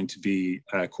we're going to be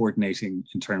coordinating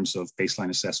in terms of baseline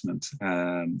assessment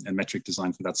and metric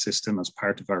design for that system as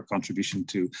part of our contribution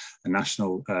to a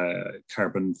national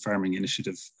carbon farming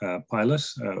initiative pilot.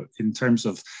 In terms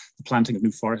of the planting of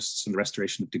new forests and the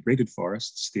restoration of degraded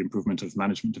forests, the improvement of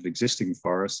management of existing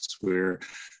forests, we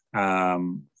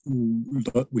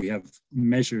have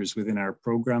measures within our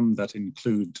program that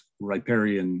include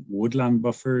riparian woodland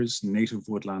buffers, native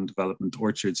woodland development,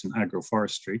 orchards, and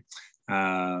agroforestry.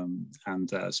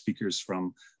 And speakers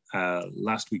from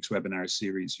last week's webinar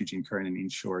series, Eugene Kern and Ian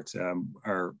Short,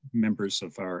 are members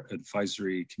of our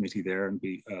advisory committee there, and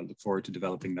we look forward to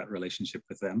developing that relationship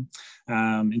with them.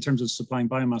 In terms of supplying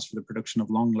biomass for the production of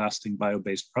long-lasting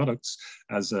bio-based products,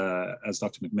 as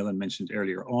Dr. McMillan mentioned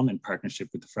earlier on, in partnership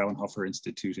with the Fraunhofer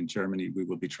Institute in Germany, we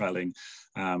will be trialing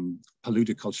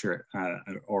paludiculture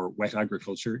or wet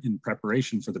agriculture in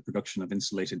preparation for the production of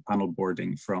insulated panel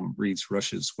boarding from reeds,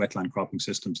 rushes, wetland cropping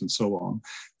systems, and so on.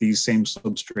 These same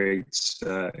substrates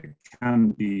can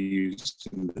be used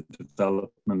in the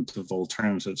development of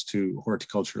alternatives to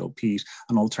horticultural peat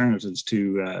and alternatives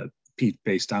to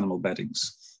peat-based animal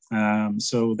beddings.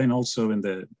 So then also in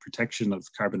the protection of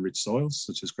carbon-rich soils,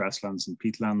 such as grasslands and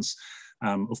peatlands.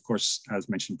 Of course, as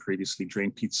mentioned previously,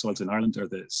 drained peat soils in Ireland are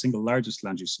the single largest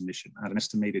land use emission at an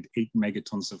estimated 8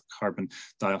 megatons of carbon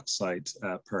dioxide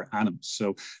per annum.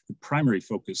 So the primary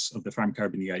focus of the Farm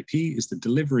Carbon EIP is the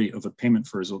delivery of a payment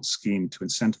for results scheme to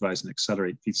incentivize and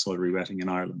accelerate peat soil rewetting in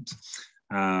Ireland.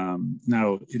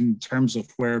 Now, in terms of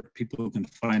where people can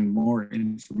find more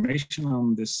information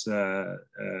on this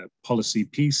policy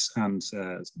piece and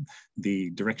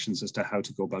the directions as to how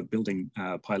to go about building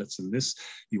pilots in this,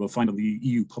 you will find on the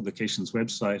EU publications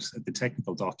website the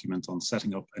technical document on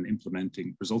setting up and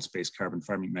implementing results-based carbon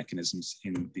farming mechanisms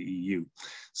in the EU.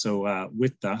 So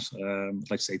with that, I'd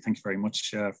like to say thank you very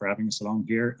much for having us along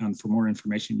here. And for more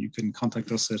information, you can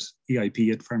contact us at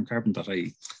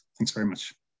eip@farmcarbon.ie. Thanks very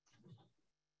much.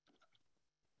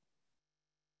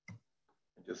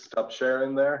 Just stop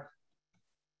sharing there.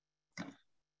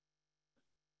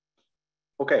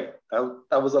 Okay,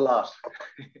 that was a lot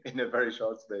in a very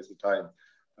short space of time.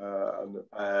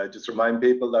 Just remind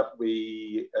people that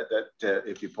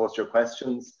if you post your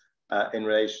questions in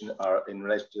relation to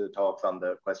the talks on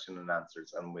the question and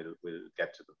answers, and we'll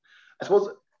get to them. I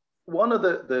suppose one of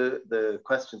the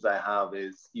questions I have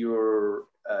is you're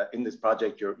in this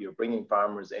project, you're bringing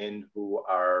farmers in who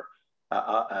are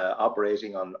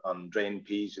operating on drained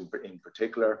peat in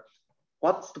particular.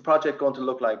 What's the project going to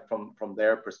look like from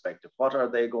their perspective? What are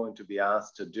they going to be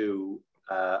asked to do?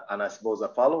 And I suppose a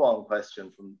follow-on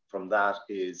question from that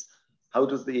is, how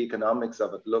does the economics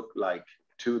of it look like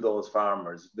to those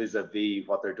farmers vis-a-vis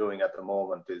what they're doing at the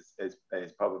moment is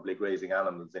probably grazing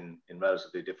animals in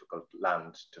relatively difficult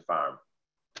land to farm?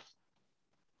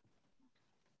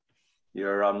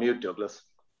 You're on mute, Douglas.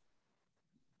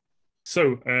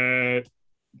 So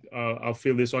I'll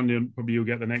feel this on you. Probably you'll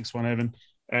get the next one, Evan.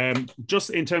 Just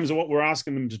in terms of what we're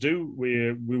asking them to do,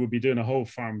 we will be doing a whole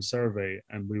farm survey,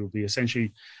 and we will be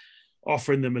essentially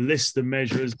offering them a list of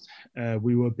measures.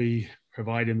 We will be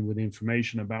providing them with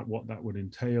information about what that would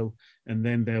entail, and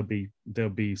then they'll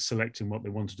be selecting what they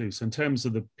want to do. So in terms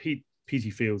of the peaty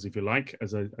fields, if you like,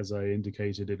 as I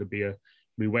indicated, it'll be a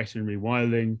re-wetting,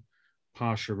 rewilding,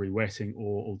 partial re-wetting,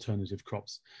 or alternative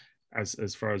crops,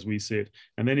 as far as we see it.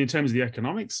 And then in terms of the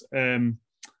economics,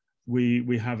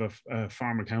 we have a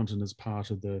farm accountant as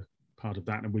part of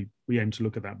that, and we aim to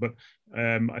look at that. But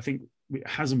I think it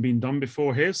hasn't been done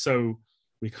before here, so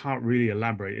we can't really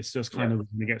elaborate. It's just kind of when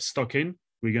we get stuck in,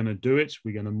 we're going to do it.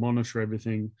 We're going to monitor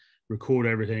everything, record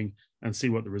everything, and see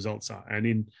what the results are.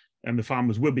 And the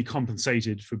farmers will be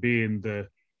compensated for being the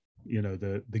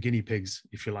guinea pigs,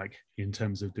 if you like, in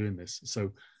terms of doing this.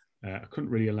 So I couldn't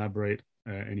really elaborate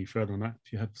any further on that.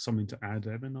 If you have something to add,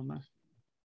 Evan, on that.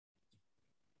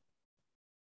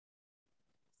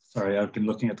 Sorry, I've been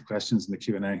looking at the questions in the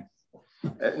Q&A.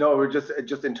 No, we're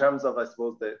just in terms of, I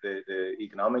suppose, the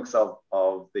economics of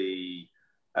the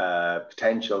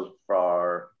potential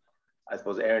for, I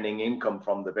suppose, earning income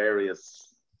from the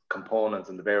various components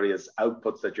and the various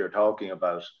outputs that you're talking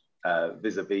about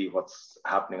vis-a-vis what's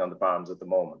happening on the farms at the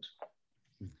moment.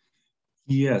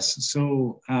 Yes,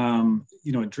 so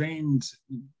a drained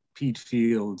peat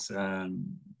field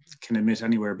can emit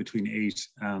anywhere between 8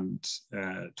 and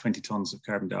 20 tons of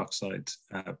carbon dioxide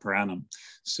per annum.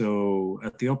 So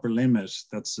at the upper limit,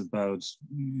 that's about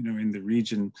in the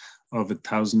region of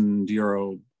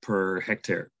 €1,000 per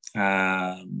hectare.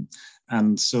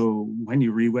 And so when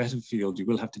you re-wet a field, you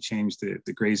will have to change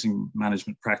the grazing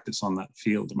management practice on that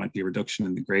field. There might be a reduction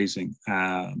in the grazing.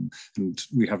 And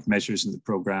we have measures in the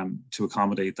program to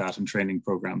accommodate that, and training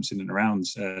programs in and around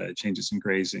changes in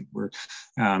grazing.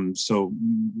 So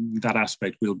that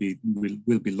aspect will be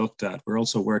looked at. We're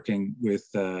also working with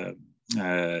a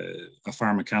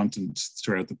farm accountant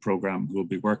throughout the program who will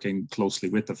be working closely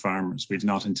with the farmers. We do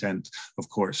not intend, of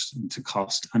course, to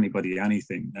cost anybody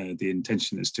anything. The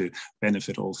intention is to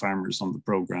benefit all farmers on the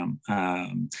program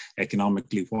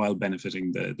economically, while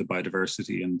benefiting the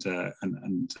biodiversity and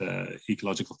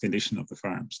ecological condition of the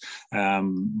farms.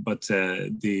 But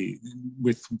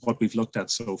with what we've looked at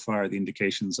so far, the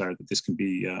indications are that this can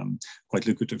be quite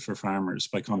lucrative for farmers,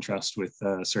 by contrast with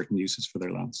certain uses for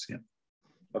their lands. Yeah.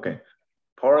 Okay.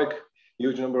 Porrick,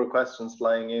 huge number of questions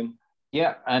flying in.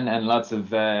 Yeah, and lots of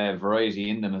variety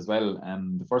in them as well.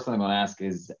 The first one I'm going to ask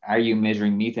is, are you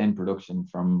measuring methane production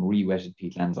from re-wetted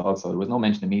peatlands also? There was no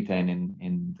mention of methane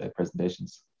in the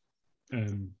presentations.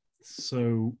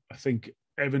 So I think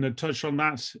Evan had touched on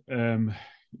that.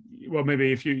 Well,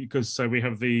 maybe because we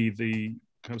have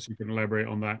perhaps you can elaborate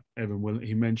on that, Evan.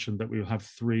 He mentioned that we will have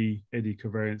 3 eddy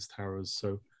covariance towers,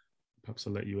 so perhaps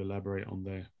I'll let you elaborate on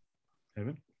there,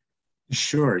 Evan.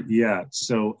 Sure, yeah.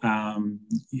 So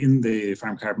in the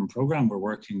Farm Carbon program, we're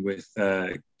working with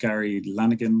Gary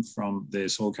Lanigan from the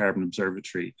Soil Carbon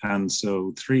Observatory. And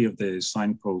so 3 of the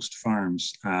Signpost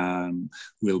farms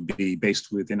will be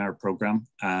based within our program,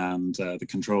 and the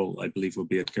control, I believe, will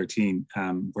be at Gertine,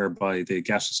 whereby the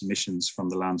gaseous emissions from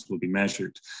the lands will be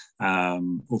measured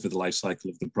over the life cycle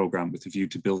of the program, with a view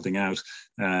to building out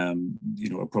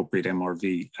appropriate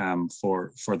MRV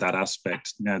for that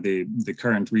aspect. Now, the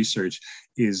current research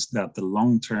is that the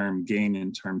long-term gain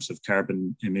in terms of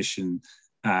carbon emission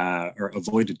or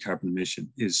avoided carbon emission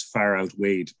is far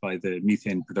outweighed by the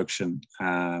methane production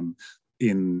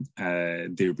in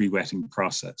the rewetting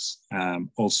process.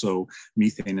 Also,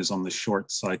 methane is on the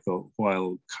short cycle,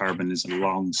 while carbon is a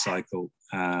long cycle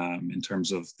in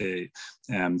terms of the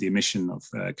emission of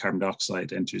carbon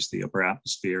dioxide enters the upper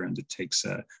atmosphere, and it takes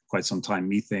quite some time.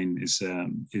 Methane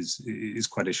is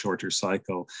quite a shorter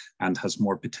cycle and has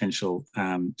more potential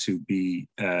to be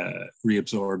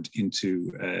reabsorbed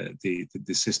into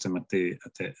the system at the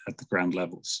ground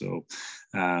level. So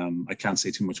I can't say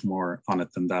too much more on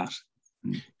it than that.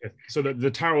 Yeah. So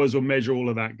the towers will measure all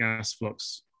of that gas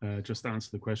flux, just to answer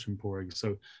the question, Porrig.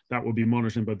 So that will be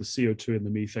monitoring both the CO2 and the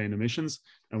methane emissions,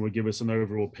 and will give us an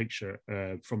overall picture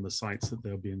from the sites that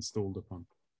they'll be installed upon.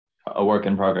 A work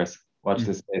in progress. Watch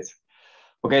this space.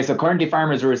 Okay, so currently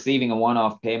farmers are receiving a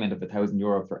one-off payment of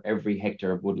 €1,000 for every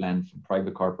hectare of woodland from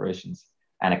private corporations,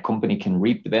 and a company can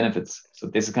reap the benefits. So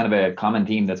this is kind of a common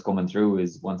theme that's coming through,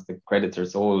 is once the credits are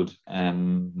sold,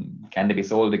 can they be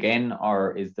sold again,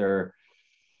 or is there...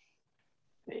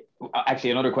 Actually,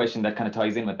 another question that kind of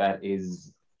ties in with that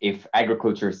is, if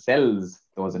agriculture sells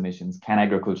those emissions, can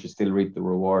agriculture still reap the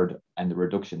reward and the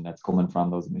reduction that's coming from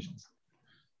those emissions?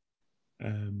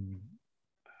 I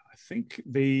think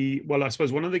I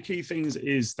suppose one of the key things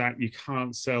is that you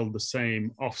can't sell the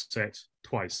same offset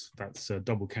twice. That's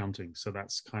double counting. So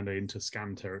that's kind of into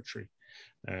scam territory.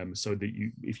 So that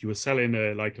if you were selling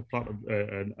a plot of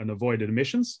an avoided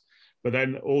emissions, but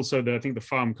then also I think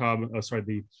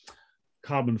the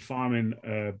carbon farming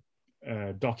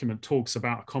document talks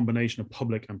about a combination of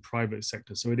public and private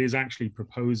sector. So it is actually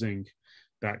proposing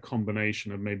that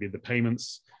combination of maybe the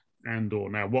payments and/or.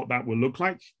 Now, what that will look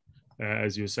like,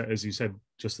 as you said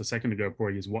just a second ago,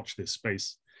 Porrig, is watch this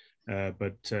space.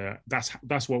 But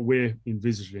that's what we're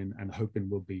envisaging and hoping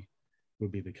will be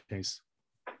the case.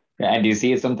 And do you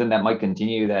see it something that might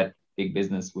continue, that big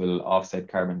business will offset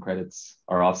carbon credits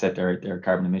or offset their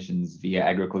carbon emissions via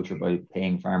agriculture by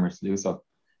paying farmers to do so?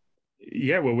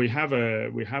 Yeah, well, we have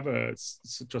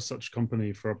just such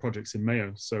company for our projects in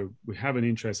Mayo, so we have an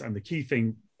interest, and the key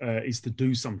thing is to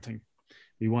do something.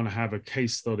 We want to have a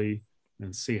case study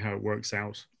and see how it works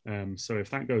out. So if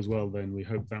that goes well, then we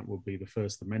hope that will be the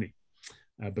first of many.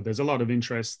 But there's a lot of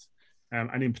interest,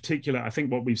 and in particular, I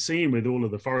think what we've seen with all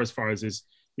of the forest fires is,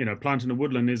 planting a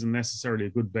woodland isn't necessarily a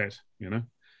good bet.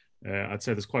 I'd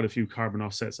say there's quite a few carbon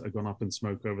offsets that have gone up in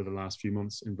smoke over the last few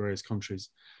months in various countries.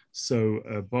 So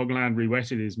bogland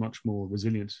rewetted is much more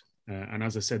resilient. And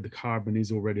as I said, the carbon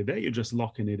is already there. You're just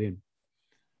locking it in.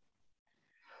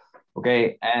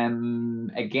 Okay,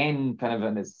 again, kind of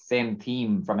on the same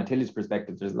theme from a tillage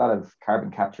perspective, there's a lot of carbon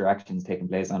capture actions taking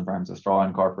place on farms, so straw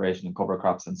incorporation and cover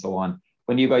crops and so on.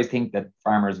 When do you guys think that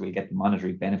farmers will get the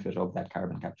monetary benefit of that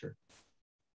carbon capture?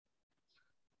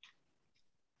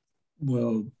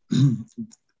 Well,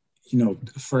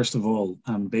 first of all,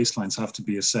 baselines have to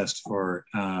be assessed for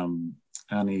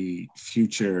any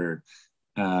future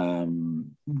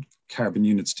carbon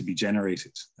units to be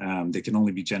generated. They can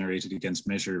only be generated against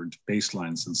measured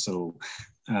baselines. And so,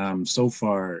 so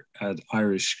far at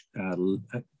Irish,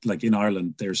 like in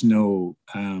Ireland, there's no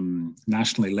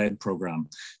nationally led program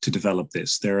to develop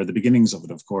this. There are the beginnings of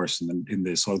it, of course, in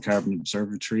the Soil Carbon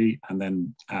Observatory. And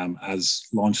then as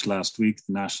launched last week,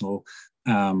 the national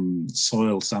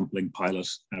soil sampling pilot,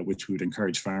 which we would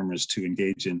encourage farmers to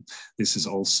engage in. This is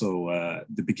also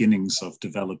the beginnings of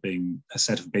developing a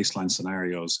set of baseline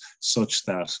scenarios such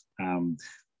that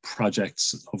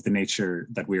projects of the nature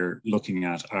that we're looking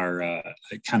at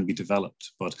can be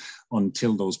developed. But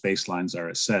until those baselines are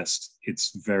assessed,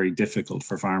 it's very difficult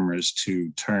for farmers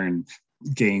to turn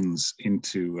gains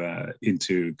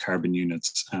into carbon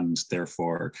units and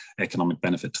therefore economic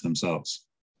benefit to themselves.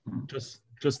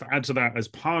 Just to add to that, as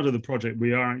part of the project,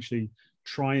 we are actually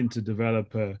trying to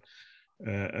develop a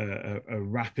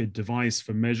rapid device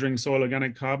for measuring soil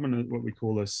organic carbon, what we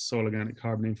call a soil organic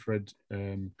carbon infrared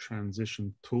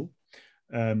transition tool.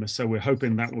 So we're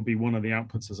hoping that will be one of the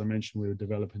outputs. As I mentioned, we're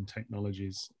developing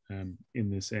technologies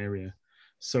in this area.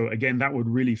 So again, that would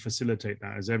really facilitate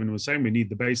that. As Evan was saying, we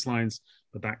need the baselines,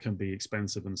 but that can be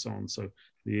expensive and so on. So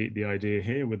the idea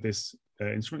here with this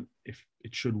instrument, if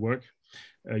it should work,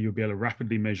 You'll be able to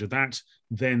rapidly measure that.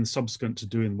 Then subsequent to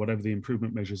doing whatever the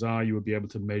improvement measures are, you will be able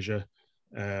to measure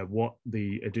what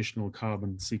the additional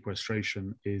carbon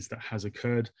sequestration is that has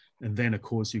occurred. And then, of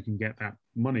course, you can get that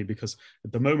money, because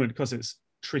at the moment, because it's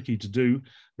tricky to do,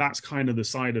 that's kind of the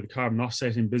side of the carbon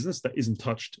offsetting business that isn't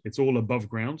touched. It's all above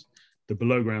ground. The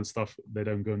below ground stuff, they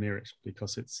don't go near it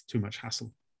because it's too much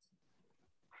hassle.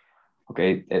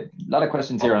 Okay, a lot of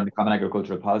questions here on the Common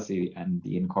Agricultural Policy and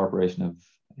the incorporation of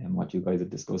what you guys have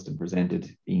discussed and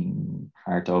presented being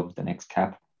part of the next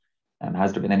CAP.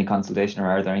 Has there been any consultation, or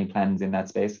are there any plans in that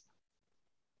space?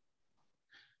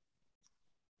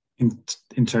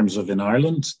 In terms of in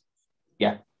Ireland?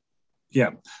 Yeah.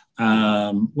 Yeah.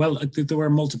 Well, there were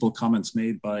multiple comments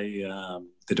made by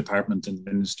the department and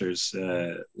ministers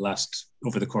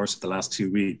over the course of the last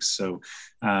 2 weeks. So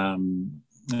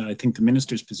I think the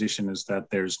minister's position is that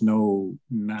there's no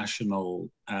national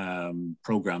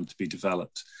program to be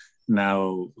developed.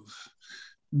 Now,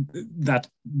 that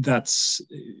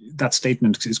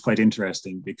statement is quite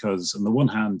interesting, because on the one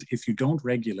hand, if you don't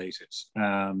regulate it,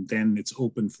 then it's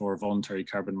open for voluntary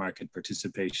carbon market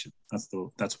participation.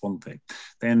 That's one thing.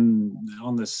 Then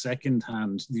on the second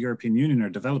hand, the European Union are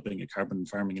developing a carbon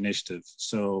farming initiative.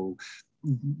 So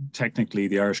technically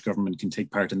the Irish government can take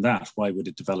part in that. Why would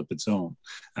it develop its own?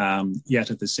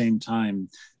 Yet at the same time,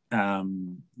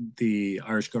 the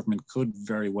Irish government could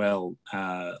very well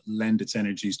lend its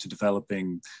energies to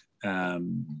developing,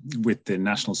 with the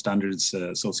National Standards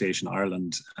Association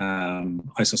Ireland,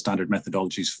 ISO standard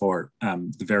methodologies for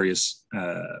the various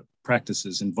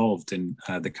practices involved in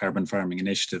the carbon farming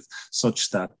initiative,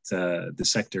 such that the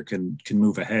sector can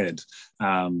move ahead.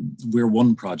 We're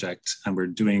one project, and we're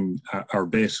doing our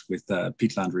bit with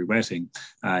peatland rewetting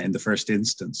in the first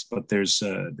instance, but there's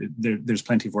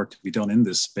plenty of work to be done in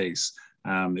this space.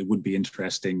 It would be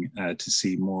interesting to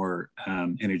see more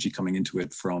energy coming into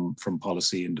it from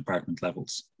policy and department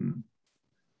levels.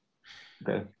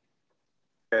 Okay.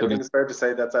 I think it's fair to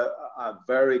say that's a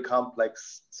very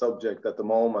complex subject at the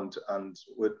moment, and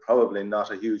with probably not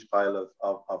a huge pile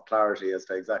of clarity as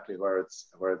to exactly where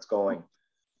it's going.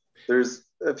 There's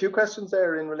a few questions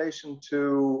there in relation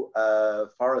to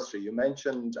forestry. You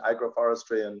mentioned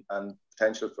agroforestry and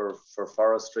potential for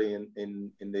forestry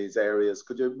in these areas.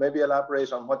 Could you maybe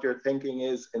elaborate on what your thinking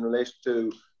is in relation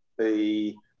to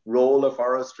the role of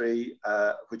forestry,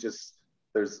 which is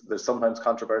there's sometimes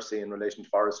controversy in relation to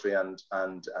forestry and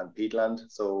peatland.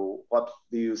 So what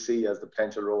do you see as the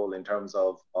potential role in terms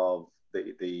of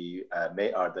the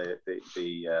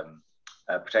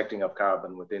protecting of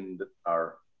carbon within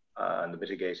and the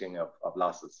mitigating of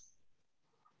losses?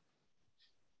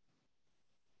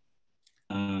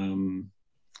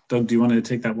 Doug, do you want to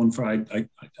take that one? I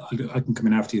can come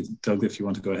in after you, Doug, if you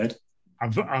want to go ahead.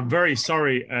 I'm very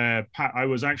sorry, Pat. I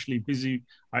was actually busy.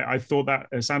 I thought that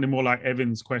sounded more like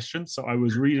Evan's question. So I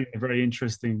was reading a very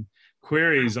interesting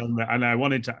queries on that, and I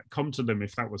wanted to come to them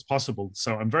if that was possible.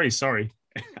 So I'm very sorry.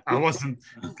 I wasn't.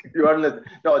 You are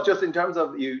no, just in terms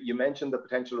of you mentioned the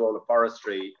potential role of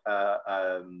forestry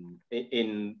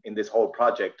in this whole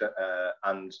project,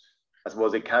 and I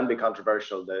suppose it can be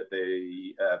controversial,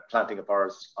 the planting of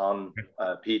forests on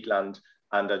peatland.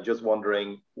 And I'm just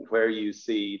wondering where you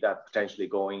see that potentially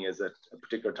going. Is it a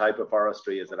particular type of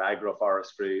forestry? Is it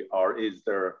agroforestry? Or is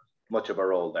there much of a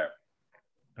role there?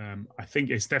 I think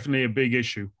it's definitely a big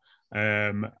issue.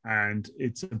 And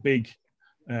it's a big,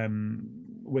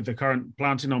 with the current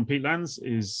planting on peatlands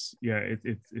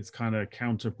it's kind of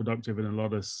counterproductive in a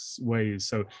lot of ways.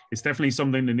 So it's definitely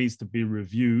something that needs to be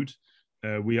reviewed.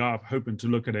 We are hoping to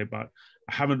look at it, but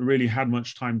I haven't really had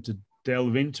much time to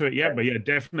delve into it yet. But yeah,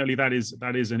 definitely that is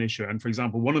an issue. And for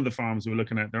example, one of the farms we were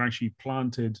looking at, they're actually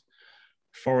planted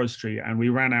forestry, and we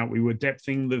were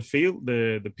depthing the field,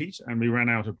 the peat, and we ran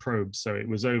out of probes. So it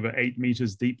was over 8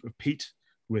 meters deep of peat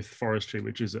with forestry,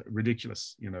 which is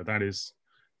ridiculous. That is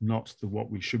not what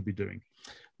we should be doing.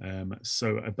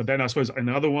 But then I suppose in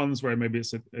other ones where maybe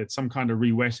it's some kind of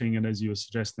rewetting, and as you were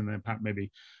suggesting there, Pat,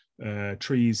 maybe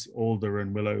trees, alder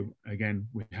and willow, again,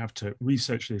 we have to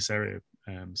research this area.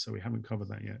 So we haven't covered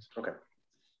that yet. Okay.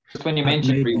 Just when you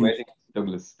mentioned rewetting,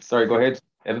 Douglas, sorry, go ahead,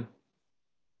 Evan.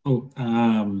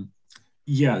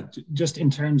 Yeah, just in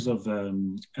terms of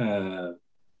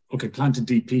planted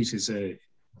deep peat is a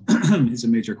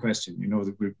major question.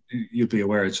 You'll be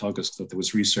aware at August that there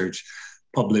was research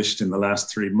published in the last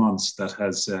 3 months that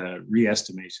has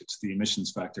re-estimated the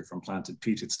emissions factor from planted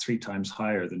peat. It's 3 times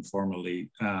higher than formerly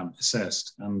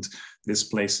assessed, and this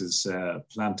places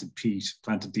planted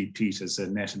deep peat as a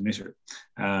net emitter.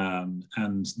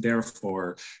 And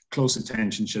therefore, close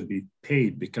attention should be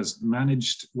paid, because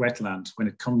managed wetland, when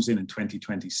it comes in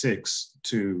 2026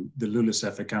 to the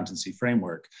LULUCF accountancy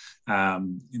framework,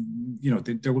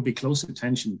 there will be close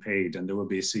attention paid, and there will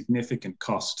be a significant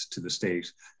cost to the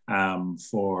state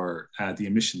for the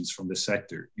emissions from this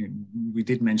sector. We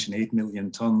did mention 8 million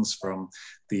tonnes from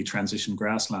the transition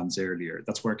grasslands earlier.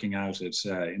 That's working out at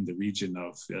in the region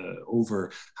of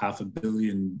over €500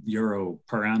 million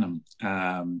per annum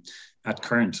at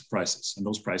current prices, and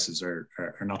those prices are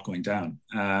not going down.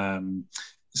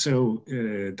 So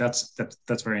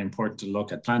that's very important to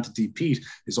look at. Plant to depeat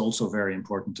is also very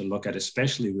important to look at,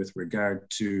 especially with regard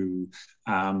to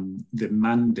the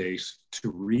mandate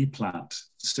to replant.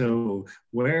 So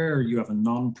where you have a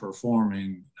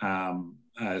non-performing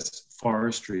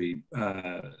forestry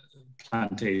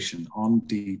plantation on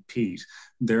depeat,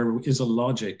 there is a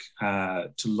logic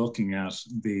to looking at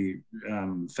the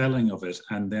felling of it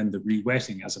and then the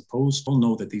re-wetting, as opposed to, we'll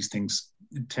know that these things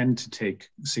tend to take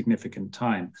significant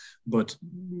time, but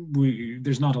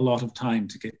there's not a lot of time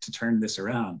to turn this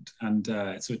around, and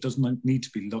so it doesn't need to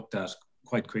be looked at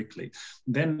quite quickly.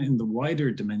 Then in the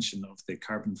wider dimension of the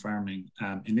carbon farming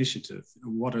initiative,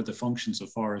 what are the functions of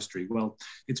forestry? Well,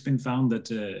 it's been found that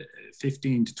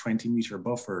 15 to 20 meter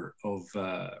buffer of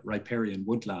riparian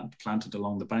woodland planted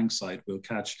along the bankside will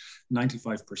catch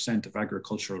 95% of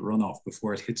agricultural runoff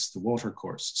before it hits the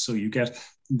watercourse. So you get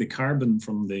the carbon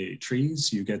from the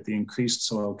trees, you get the increased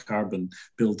soil carbon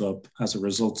buildup as a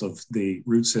result of the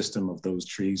root system of those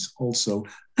trees also,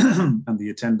 and the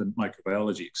attendant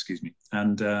microbiology, excuse me.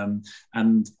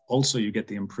 And also you get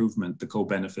the improvement, the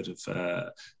co-benefit of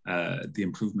the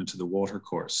improvement to the water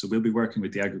course. So we'll be working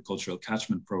with the agricultural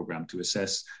catchment program to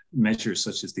assess measures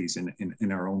such as these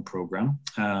in our own program.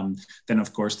 Then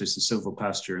of course there's the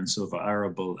silvopasture and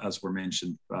silvo-arable, as were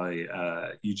mentioned by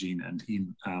Eugene and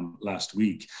Ian last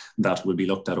week, that will be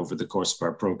looked at over the course of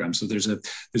our program. So there's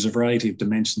a variety of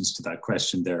dimensions to that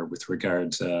question there with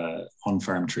regard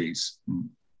on-farm trees.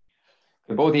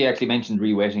 Both of you actually mentioned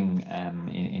re-wetting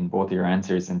in both of your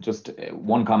answers, and just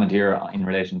one comment here in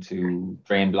relation to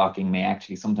drain blocking may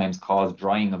actually sometimes cause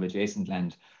drying of adjacent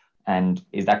land, and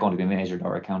is that going to be measured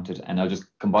or accounted? And I'll just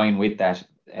combine with that,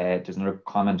 there's another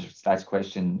comment /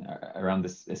 question around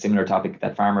this, a similar topic,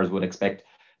 that farmers would expect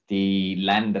the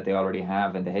land that they already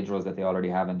have and the hedgerows that they already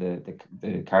have and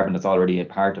the carbon that's already a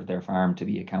part of their farm to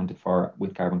be accounted for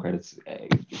with carbon credits.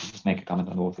 If you just make a comment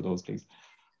on both of those, please.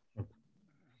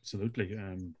 Absolutely.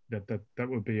 That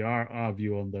would be our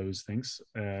view on those things.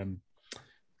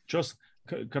 Just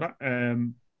could I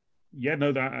yeah,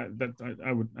 no, that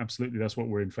I would absolutely, that's what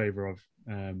we're in favor of.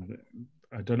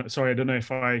 I don't know, sorry, I don't know if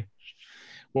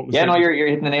what was no, you're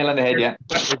hitting the nail on the head. Yeah,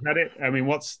 is that it? I mean,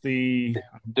 what's the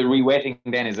re-wetting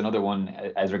then is another one,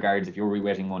 as regards if you're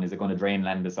re-wetting one, is it going to drain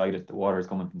land beside it? The water is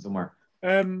coming from somewhere.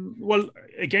 Well,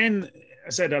 again, I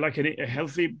said I like a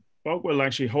healthy bog will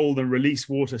actually hold and release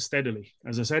water steadily.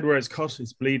 As I said, where it's cut,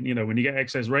 it's bleeding. You know, when you get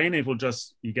excess rain, it will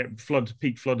just, you get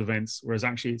peak flood events, whereas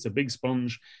actually it's a big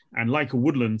sponge, and like a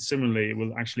woodland, similarly, it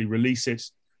will actually release it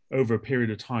over a period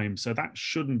of time. So that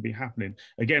shouldn't be happening.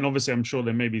 Again, obviously, I'm sure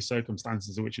there may be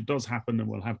circumstances in which it does happen, and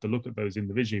we'll have to look at those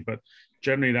individually, but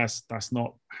generally that's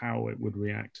not how it would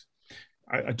react.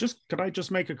 Could I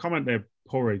just make a comment there,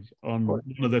 Porig, on one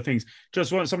of the things?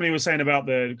 Just what somebody was saying about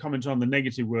the comment on the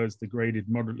negative words, degraded,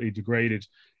 moderately degraded.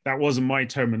 That wasn't my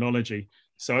terminology.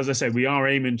 So as I said, we are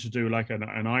aiming to do like an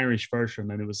Irish version,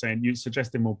 and it was saying you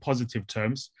suggested more positive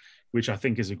terms, which I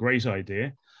think is a great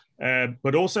idea.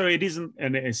 But also it isn't,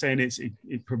 and it's saying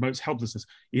it promotes helplessness.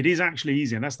 It is actually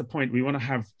easy, and that's the point. We want to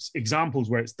have examples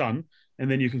where it's done, and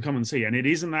then you can come and see. And it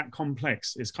isn't that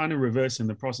complex. It's kind of reversing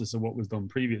the process of what was done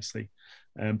previously.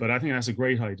 But I think that's a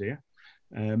great idea.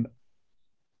 And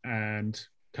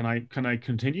can I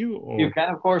continue? Or? You can,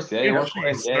 of course. Yeah,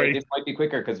 Sorry. This might be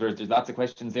quicker because there's lots of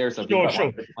questions there. So sure.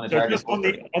 So just on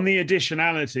the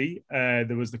additionality,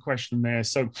 there was the question there.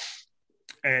 So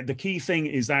the key thing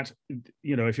is that,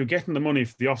 you know, if you're getting the money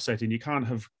for the offsetting, you can't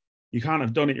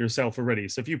have done it yourself already.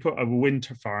 So if you put a wind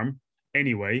farm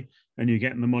anyway and you're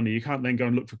getting the money, you can't then go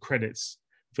and look for credits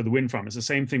for the wind farm. It's the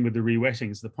same thing with the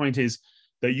re-wettings. The point is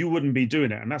that you wouldn't be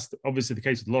doing it, and that's obviously the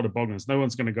case with a lot of boglands. No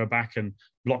one's going to go back and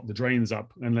block the drains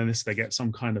up unless they get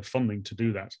some kind of funding to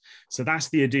do that. So that's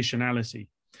the additionality.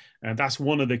 And that's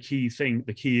one of the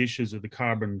key issues of the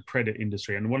carbon credit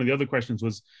industry. And one of the other questions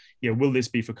was, will this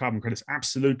be for carbon credits?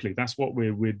 Absolutely. That's what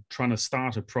we're trying to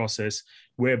start a process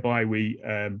whereby we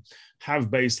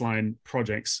have baseline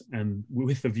projects, and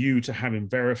with the view to having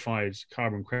verified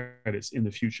carbon credits in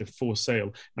the future for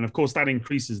sale. And of course, that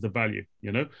increases the value.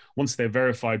 You know, once they're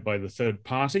verified by the third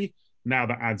party, now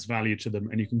that adds value to them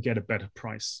and you can get a better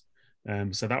price.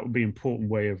 So that would be an important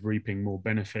way of reaping more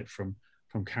benefit from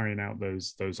carrying out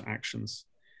those actions.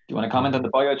 Do you want to comment on the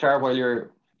biochar while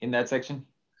you're in that section?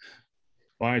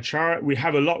 Biochar, we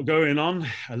have a lot going on,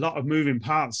 a lot of moving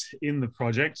parts in the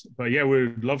project, but yeah,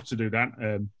 we'd love to do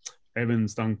that.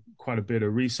 Evan's done quite a bit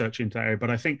of research into that area, but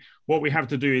I think what we have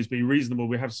to do is be reasonable.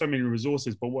 We have so many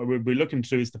resources, but what we'll be looking to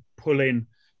do is to pull in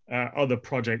other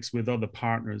projects with other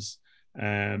partners.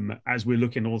 As we're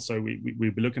looking also,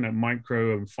 we'll be looking at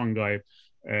micro and fungi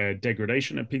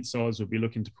degradation at peat soils. We'll be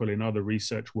looking to pull in other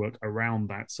research work around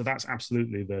that. So that's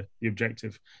absolutely the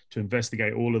objective, to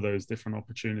investigate all of those different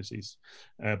opportunities.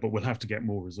 But we'll have to get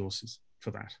more resources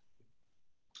for that.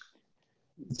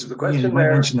 So the question you might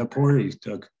mention Apori,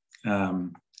 Doug.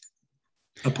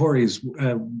 Apori is,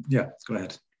 yeah, go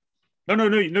ahead. No,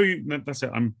 that's it.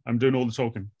 I'm doing all the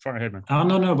talking. Far ahead, man. Oh,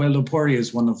 no. Well, Lopori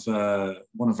is one of our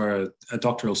a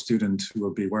doctoral student who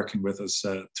will be working with us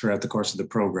throughout the course of the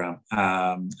program,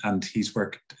 and he's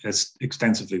worked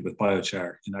extensively with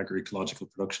biochar in agroecological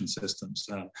production systems.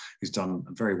 He's done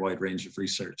a very wide range of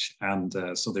research, and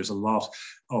so there's a lot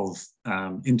of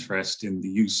interest in the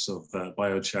use of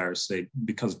biochar, say,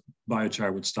 because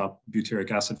biochar would stop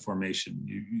butyric acid formation.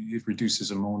 It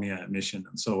reduces ammonia emission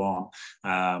and so on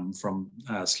from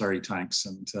slurry tanks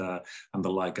and the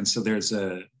like. And so there's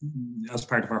as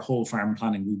part of our whole farm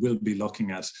planning, we will be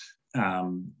looking at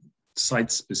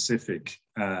site-specific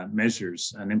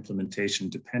measures and implementation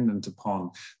dependent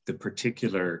upon the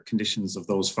particular conditions of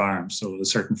those farms. So a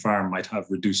certain farm might have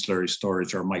reduced slurry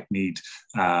storage or might need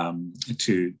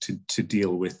to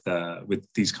deal with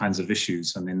these kinds of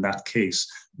issues. And in that case,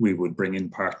 we would bring in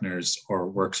partners or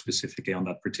work specifically on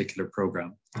that particular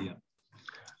program. Yeah.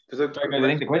 I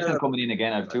think the question is coming in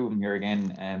again. I have two of them here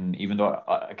again. Even though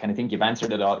I kind of think you've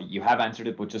answered it all, you have answered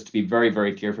it, but just to be very,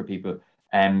 very clear for people,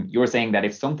 you're saying that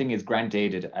if something is grant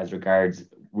aided as regards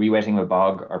rewetting a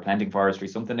bog or planting forestry,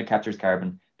 something that captures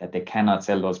carbon, that they cannot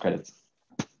sell those credits.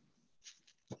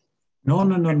 No.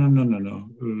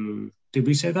 Did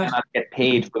we say that? Cannot get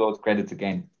paid for those credits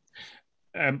again.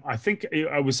 I think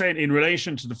I was saying in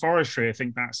relation to the forestry, I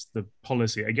think that's the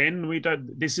policy. Again,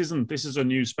 this is a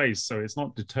new space, so it's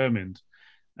not determined.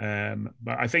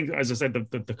 But I think, as I said,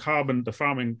 the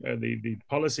farming, the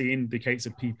policy indicates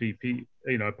a PPP,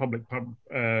 a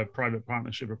public-private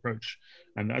partnership approach.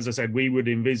 And as I said, we would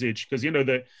envisage, because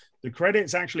the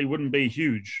credits actually wouldn't be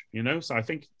huge, So I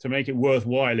think to make it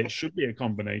worthwhile, it should be a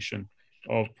combination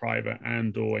of private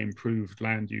and or improved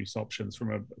land use options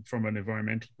from an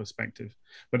environmental perspective.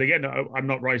 But again, I'm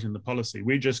not writing the policy.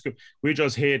 We're just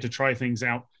here to try things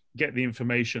out, get the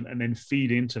information, and then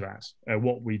feed into that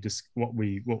what we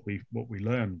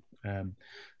learn.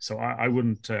 So I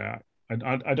wouldn't. I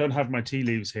don't have my tea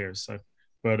leaves here, so.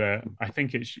 But I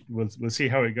think we'll see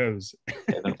how it goes.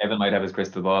 Evan might have his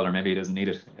crystal ball, or maybe he doesn't need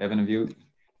it. Evan, have you?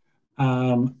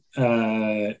 No,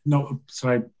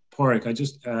 sorry. Porrick, I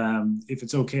just, if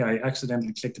it's okay, I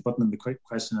accidentally clicked the button in the quick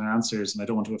question and answers, and I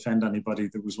don't want to offend anybody.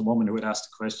 There was a woman who had asked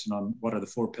a question on what are the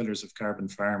 4 pillars of carbon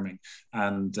farming,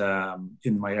 and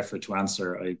in my effort to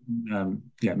answer, I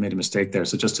made a mistake there.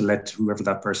 So just to let whoever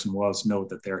that person was know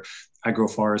that they're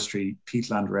agroforestry,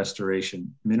 peatland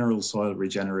restoration, mineral soil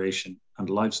regeneration, and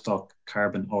livestock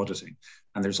carbon auditing.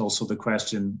 And there's also the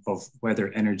question of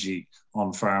whether energy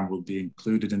on farm will be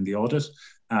included in the audit.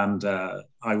 And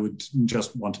I would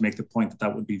just want to make the point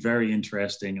that would be very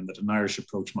interesting, and that an Irish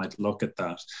approach might look at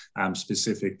that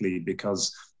specifically,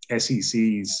 because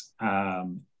SECs,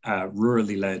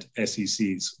 rurally led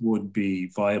SECs, would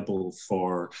be viable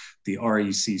for the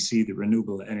RECC, the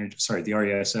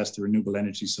RESS, the Renewable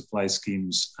Energy Supply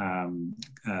Scheme's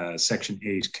Section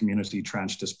 8 community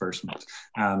tranche disbursement.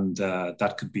 And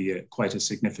that could be quite a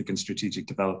significant strategic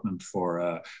development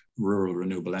for rural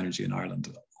renewable energy in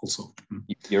Ireland. Also.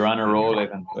 You're on a roll,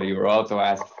 Evan. So you were also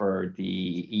asked for the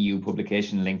EU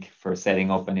publication link for setting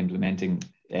up and implementing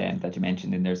that you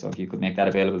mentioned in there. So if you could make that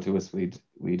available to us, we'd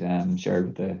share it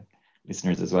with the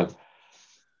listeners as well.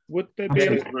 Would they be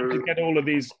able to get all of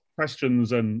these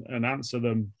questions and answer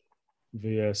them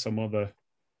via some other?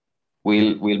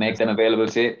 We'll make them available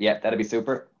to you. Yeah, that'd be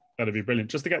super. That'd be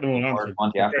brilliant. Just to get them all answered.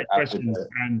 After questions,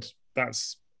 and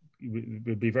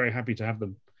we'd be very happy to have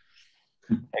them.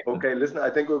 Okay, listen, I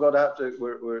think we're going to have to,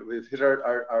 we've hit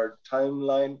our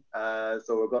timeline,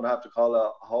 so we're going to have to call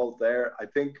a halt there. I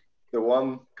think the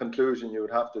one conclusion you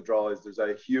would have to draw is there's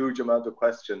a huge amount of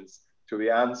questions to be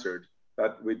answered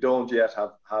that we don't yet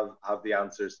have the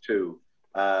answers to.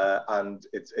 And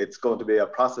it's going to be a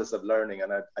process of learning.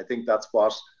 And I think that's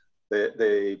what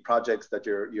the projects that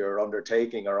you're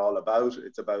undertaking are all about.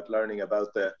 It's about learning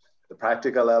about the the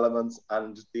practical elements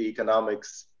and the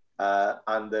economics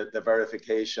and the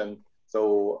verification.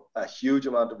 So a huge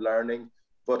amount of learning,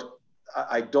 but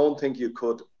I don't think you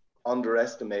could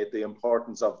underestimate the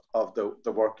importance of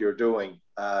the work you're doing.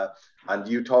 And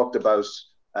you talked about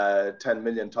 10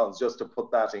 million tons, just to put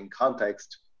that in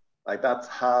context, like that's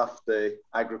half the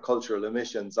agricultural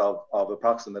emissions of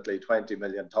approximately 20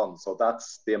 million tons. So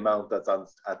that's the amount that's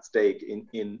at stake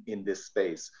in this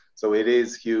space. So it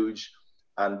is huge.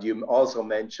 And you also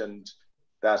mentioned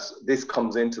that this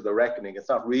comes into the reckoning. It's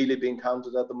not really being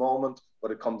counted at the moment,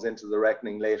 but it comes into the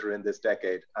reckoning later in this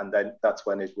decade. And then that's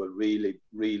when it will really,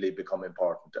 really become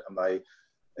important.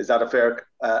 Is that a fair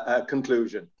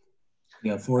conclusion?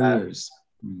 Yeah, 4 years.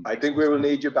 I think we will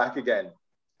need you back again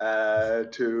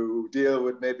to deal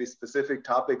with maybe specific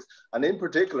topics. And in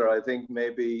particular, I think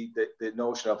maybe the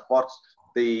notion of what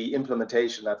the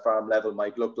implementation at farm level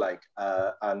might look like.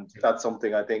 And that's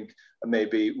something I think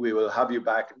maybe we will have you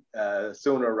back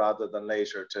sooner rather than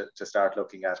later to start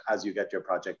looking at as you get your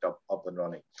project up and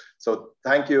running. So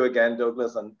thank you again,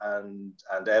 Douglas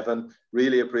and Evan.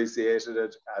 Really appreciated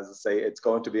it. As I say, it's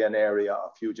going to be an area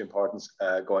of huge importance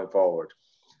going forward.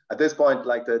 At this point, I'd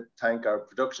like to thank our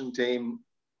production team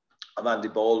of Andy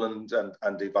Boland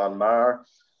and Yvonne Marr.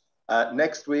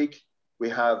 Next week, we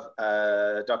have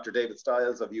Dr. David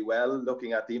Stiles of UL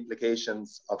looking at the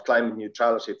implications of climate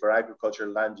neutrality for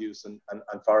agricultural land use and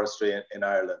forestry in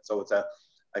Ireland. So it's a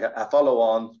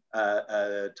follow-on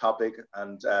topic,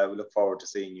 and we look forward to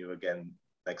seeing you again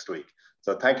next week.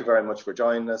 So thank you very much for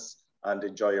joining us, and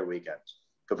enjoy your weekend.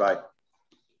 Goodbye.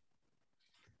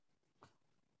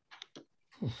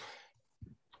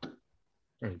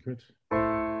 Very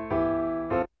good.